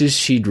Wishes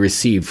She'd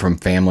Received from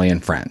Family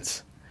and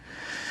Friends."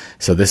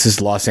 So this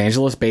is Los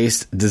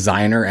Angeles-based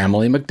designer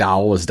Emily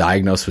McDowell was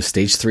diagnosed with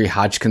stage 3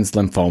 Hodgkin's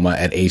lymphoma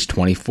at age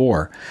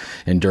 24,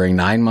 and during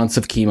 9 months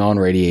of chemo and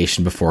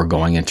radiation before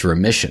going into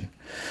remission.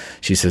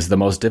 She says, "The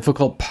most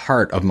difficult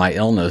part of my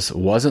illness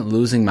wasn't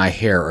losing my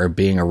hair or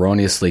being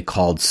erroneously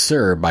called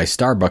sir by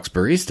Starbucks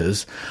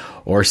baristas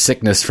or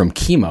sickness from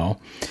chemo.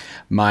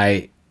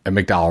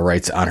 McDowell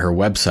writes on her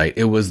website,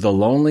 it was the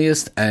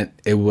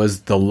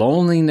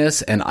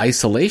loneliness and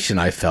isolation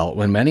I felt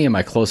when many of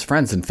my close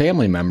friends and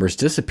family members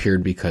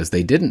disappeared because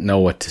they didn't know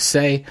what to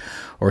say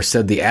or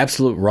said the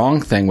absolute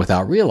wrong thing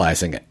without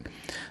realizing it.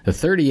 The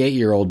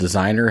 38-year-old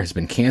designer has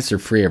been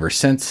cancer-free ever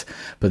since,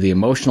 but the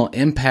emotional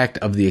impact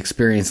of the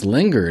experience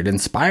lingered,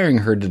 inspiring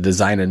her to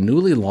design a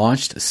newly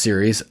launched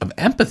series of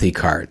empathy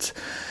cards.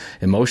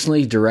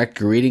 Emotionally direct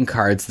greeting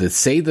cards that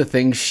say the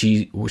things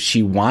she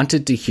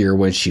wanted to hear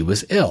when she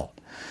was ill.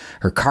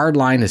 Her card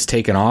line has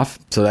taken off,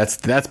 so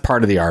that's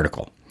part of the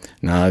article.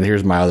 Now,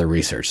 here's my other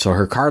research. So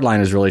her card line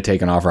has really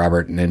taken off,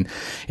 Robert, and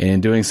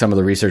in doing some of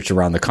the research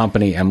around the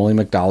company,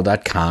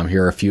 EmilyMcDowell.com,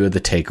 here are a few of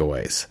the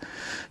takeaways.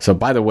 So,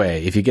 by the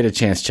way, if you get a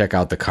chance, check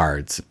out the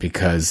cards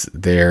because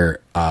they're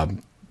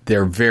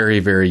very,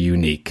 very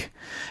unique.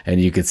 And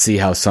you could see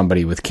how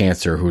somebody with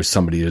cancer,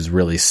 who's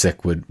really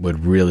sick,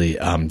 would really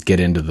get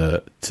into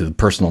the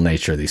personal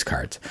nature of these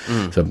cards.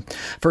 So,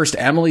 first,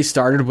 Emily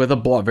started with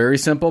a very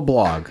simple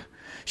blog.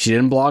 She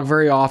didn't blog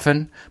very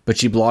often, but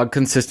she blogged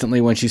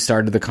consistently when she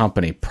started the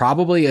company.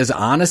 Probably as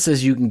honest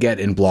as you can get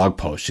in blog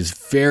posts. She's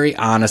very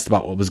honest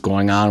about what was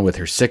going on with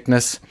her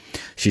sickness.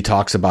 She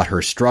talks about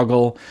her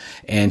struggle,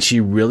 and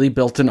she really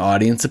built an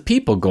audience of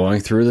people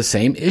going through the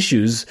same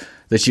issues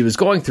that she was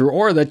going through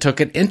or that took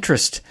an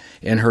interest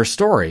in her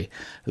story.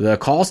 The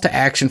calls to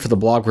action for the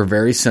blog were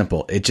very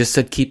simple. It just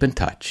said, keep in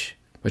touch,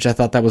 which I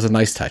thought that was a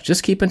nice touch.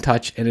 Just keep in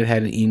touch, and it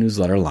had an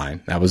e-newsletter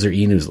line. That was her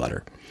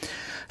e-newsletter.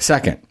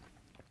 Second,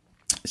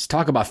 let's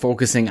talk about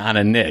focusing on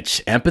a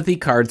niche. Empathy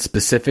cards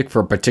specific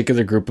for a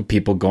particular group of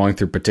people going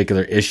through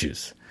particular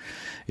issues.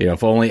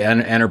 If only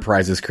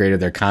enterprises created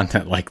their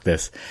content like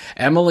this.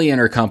 Emily and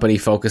her company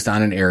focused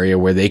on an area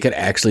where they could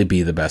actually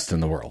be the best in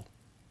the world.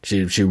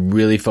 She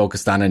really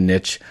focused on a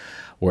niche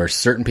where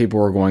certain people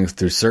were going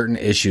through certain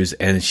issues,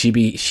 and she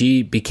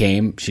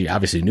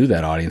obviously knew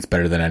that audience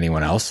better than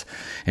anyone else,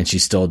 and she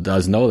still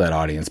does know that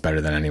audience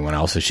better than anyone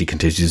else, so she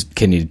continues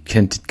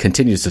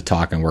to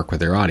talk and work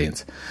with her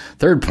audience.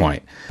 Third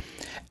point,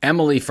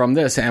 Emily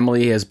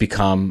has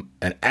become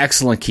an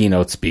excellent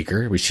keynote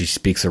speaker, which she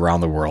speaks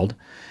around the world,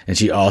 and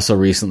she also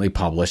recently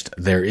published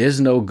There Is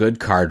No Good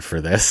Card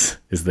for This,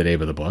 is the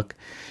name of the book,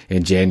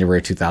 in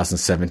January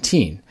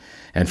 2017.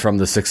 And from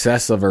the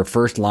success of her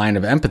first line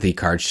of empathy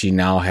cards, she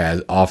now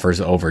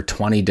offers over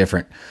 20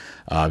 different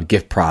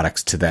gift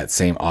products to that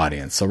same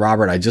audience. So,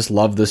 Robert, I just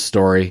love this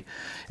story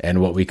and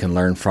what we can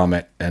learn from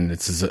it. And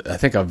it's, I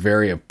think, a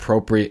very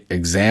appropriate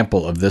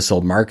example of this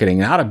old marketing.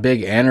 Not a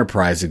big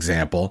enterprise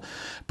example,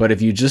 but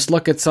if you just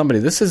look at somebody,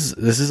 this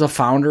is a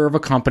founder of a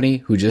company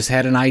who just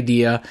had an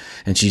idea,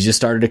 and she just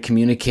started to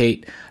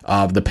communicate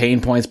the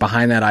pain points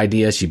behind that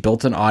idea. She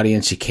built an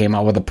audience. She came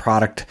out with a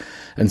product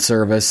and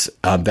service.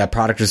 That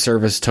product or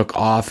service took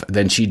off.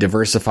 Then she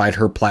diversified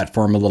her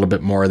platform a little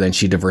bit more. Then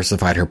she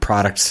diversified her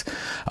products.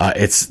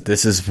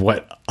 This is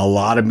what a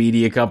lot of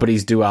media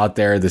companies do out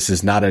there. This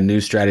is not a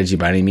new strategy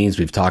by any means.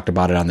 We've talked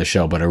about it on the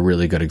show, but a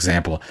really good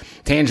example,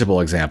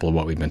 tangible example of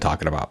what we've been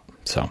talking about.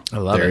 So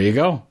there you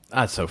go.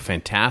 That's so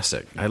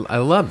fantastic. I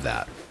love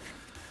that.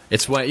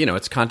 It's what,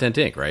 it's Content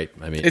Inc., right?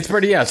 I mean, it's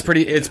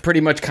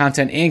pretty much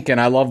Content Inc.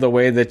 And I love the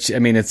way that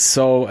it's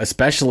so,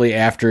 especially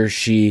after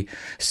she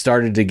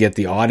started to get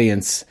the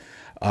audience,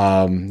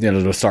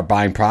 to start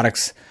buying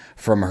products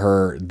from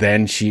her.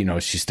 Then she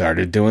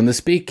started doing the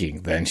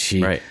speaking. Then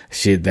she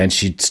started,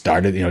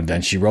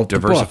 then she wrote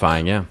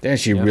diversifying, the book. Then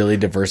she really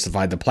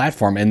diversified the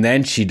platform, and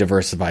then she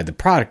diversified the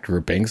product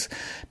groupings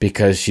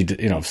because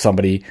if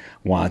somebody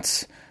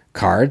wants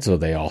cards, or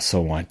they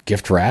also want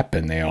gift wrap,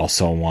 and they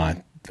also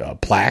want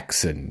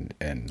plaques and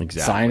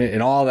sign it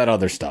and all that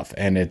other stuff.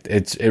 And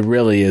it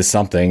really is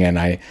something. And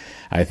I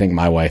think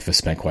my wife has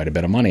spent quite a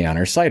bit of money on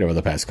her site over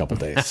the past couple of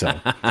days. So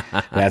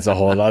that's a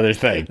whole other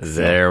thing.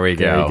 There we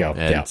go.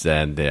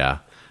 And yeah,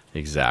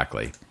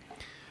 exactly.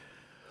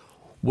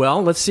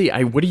 Well, let's see.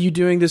 What are you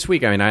doing this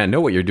week? I mean, I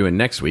know what you're doing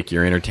next week.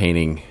 You're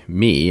entertaining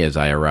me as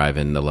I arrive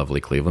in the lovely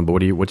Cleveland. But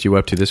what you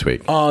up to this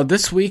week?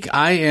 This week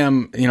I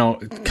am,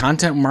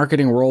 content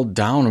marketing rolled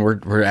down.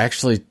 We're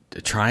actually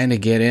trying to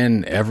get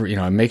in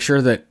make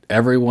sure that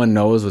everyone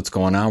knows what's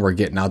going on. We're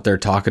getting out there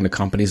talking to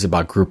companies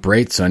about group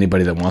rates. So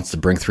anybody that wants to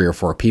bring 3 or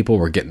 4 people,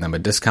 we're getting them a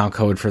discount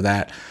code for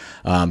that.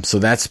 So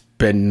that's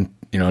been,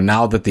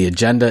 now that the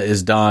agenda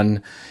is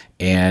done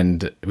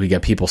and we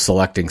get people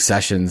selecting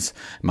sessions,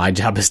 my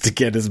job is to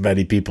get as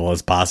many people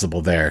as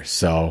possible there.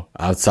 So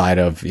outside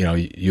of,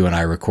 you and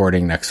I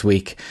recording next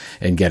week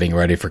and getting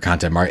ready for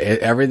content marketing,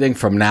 everything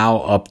from now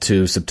up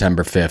to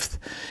September 5th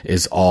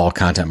is all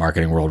Content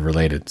Marketing World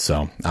related.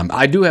 So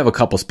I do have a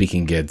couple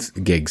speaking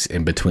gigs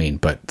in between,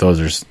 but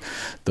those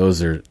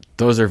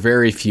are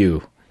very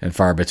few and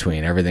far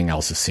between. Everything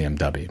else is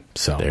CMW.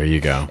 So there you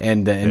go.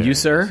 And you,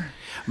 sir?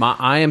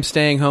 I am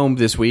staying home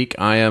this week.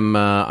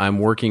 I'm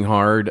working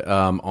hard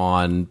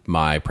on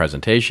my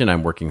presentation.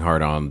 I'm working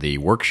hard on the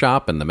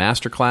workshop and the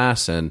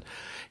masterclass. And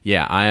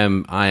yeah, I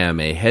am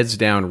a heads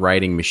down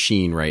writing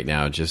machine right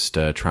now, just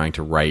trying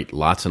to write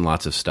lots and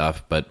lots of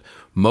stuff, but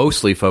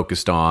mostly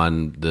focused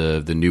on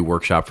the new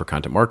workshop for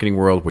Content Marketing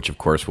World, which of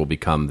course will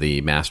become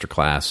the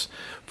masterclass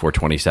for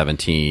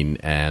 2017,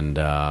 and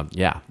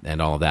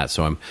and all of that.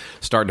 So I'm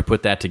starting to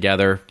put that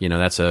together.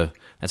 That's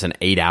an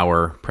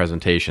 8-hour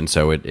presentation,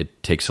 so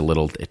it takes a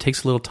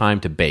little time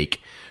to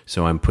bake.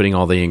 So I'm putting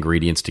all the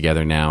ingredients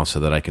together now so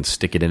that I can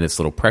stick it in its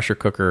little pressure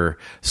cooker,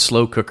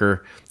 slow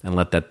cooker, and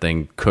let that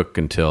thing cook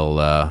until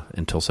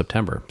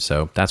September.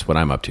 So that's what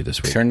I'm up to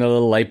this week. Turn the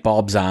little light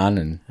bulbs on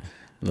and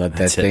let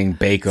that thing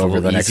bake over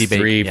the next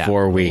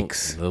 3-4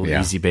 weeks. A little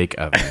easy bake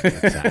oven.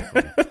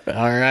 Exactly.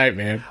 All right,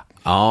 man.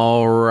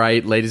 All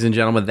right, ladies and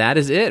gentlemen, that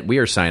is it. We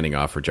are signing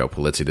off for Joe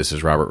Polizzi. This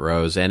is Robert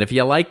Rose. And if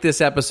you like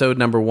this episode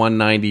number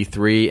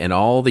 193 and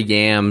all the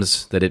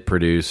yams that it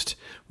produced,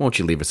 won't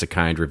you leave us a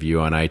kind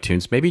review on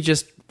iTunes? Maybe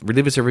just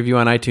leave us a review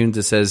on iTunes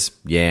that says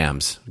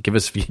yams. Give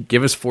us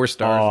 4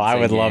 stars. Oh, I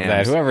would love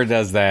that. Whoever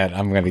does that,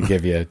 I'm going to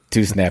give you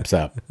 2 snaps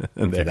up.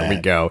 There we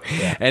go.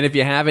 Yeah. And if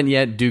you haven't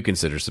yet, do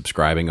consider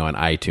subscribing on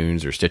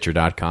iTunes or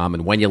Stitcher.com.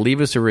 And when you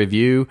leave us a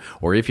review,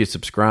 or if you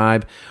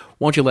subscribe,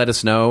 won't you let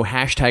us know?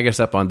 Hashtag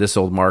us up on This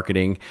Old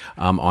Marketing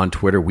on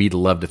Twitter. We'd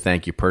love to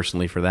thank you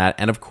personally for that.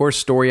 And of course,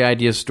 story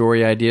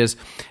ideas.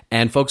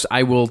 And folks,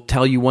 I will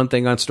tell you one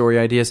thing on story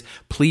ideas.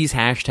 Please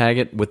hashtag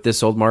it with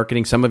This Old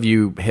Marketing. Some of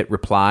you hit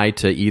reply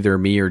to either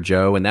me or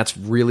Joe, and that's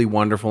really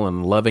wonderful,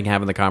 and loving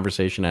having the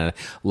conversation, and I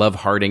love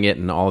hearting it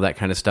and all that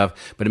kind of stuff.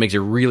 But it makes it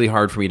really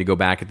hard for me to go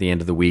back at the end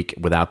of the week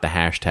without the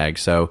hashtag.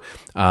 So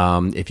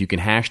if you can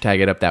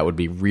hashtag it up, that would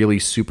be really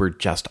super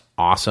just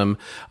awesome.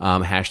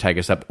 Hashtag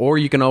us up. Or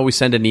you can always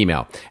send an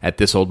email at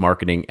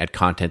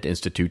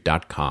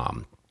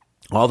thisoldmarketing@contentinstitute.com.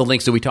 All the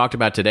links that we talked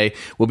about today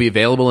will be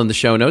available in the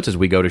show notes as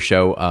we go to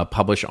show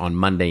publish on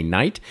Monday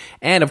night.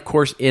 And, of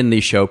course, in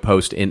the show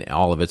post in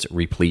all of its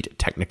replete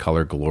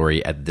Technicolor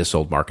glory at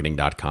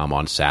thisoldmarketing.com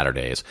on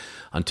Saturdays.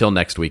 Until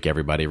next week,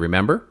 everybody,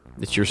 remember,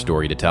 it's your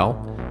story to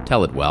tell.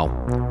 Tell it well.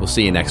 We'll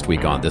see you next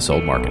week on This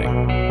Old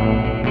Marketing.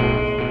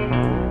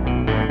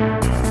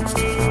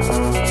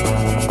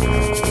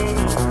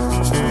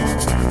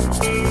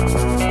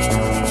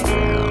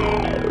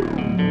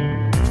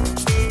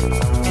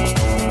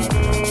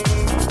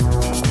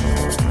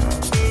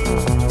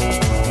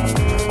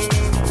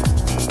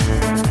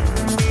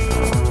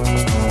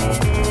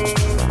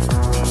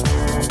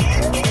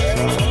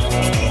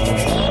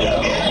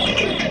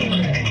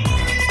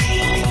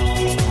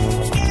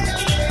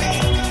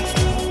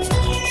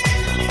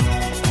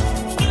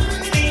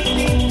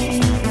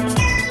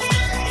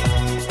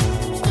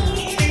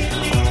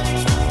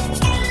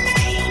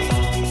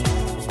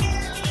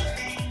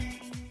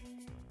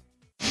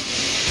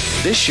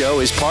 This show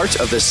is part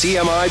of the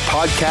CMI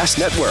Podcast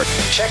Network.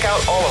 Check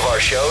out all of our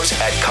shows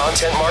at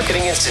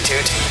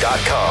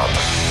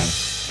ContentMarketingInstitute.com.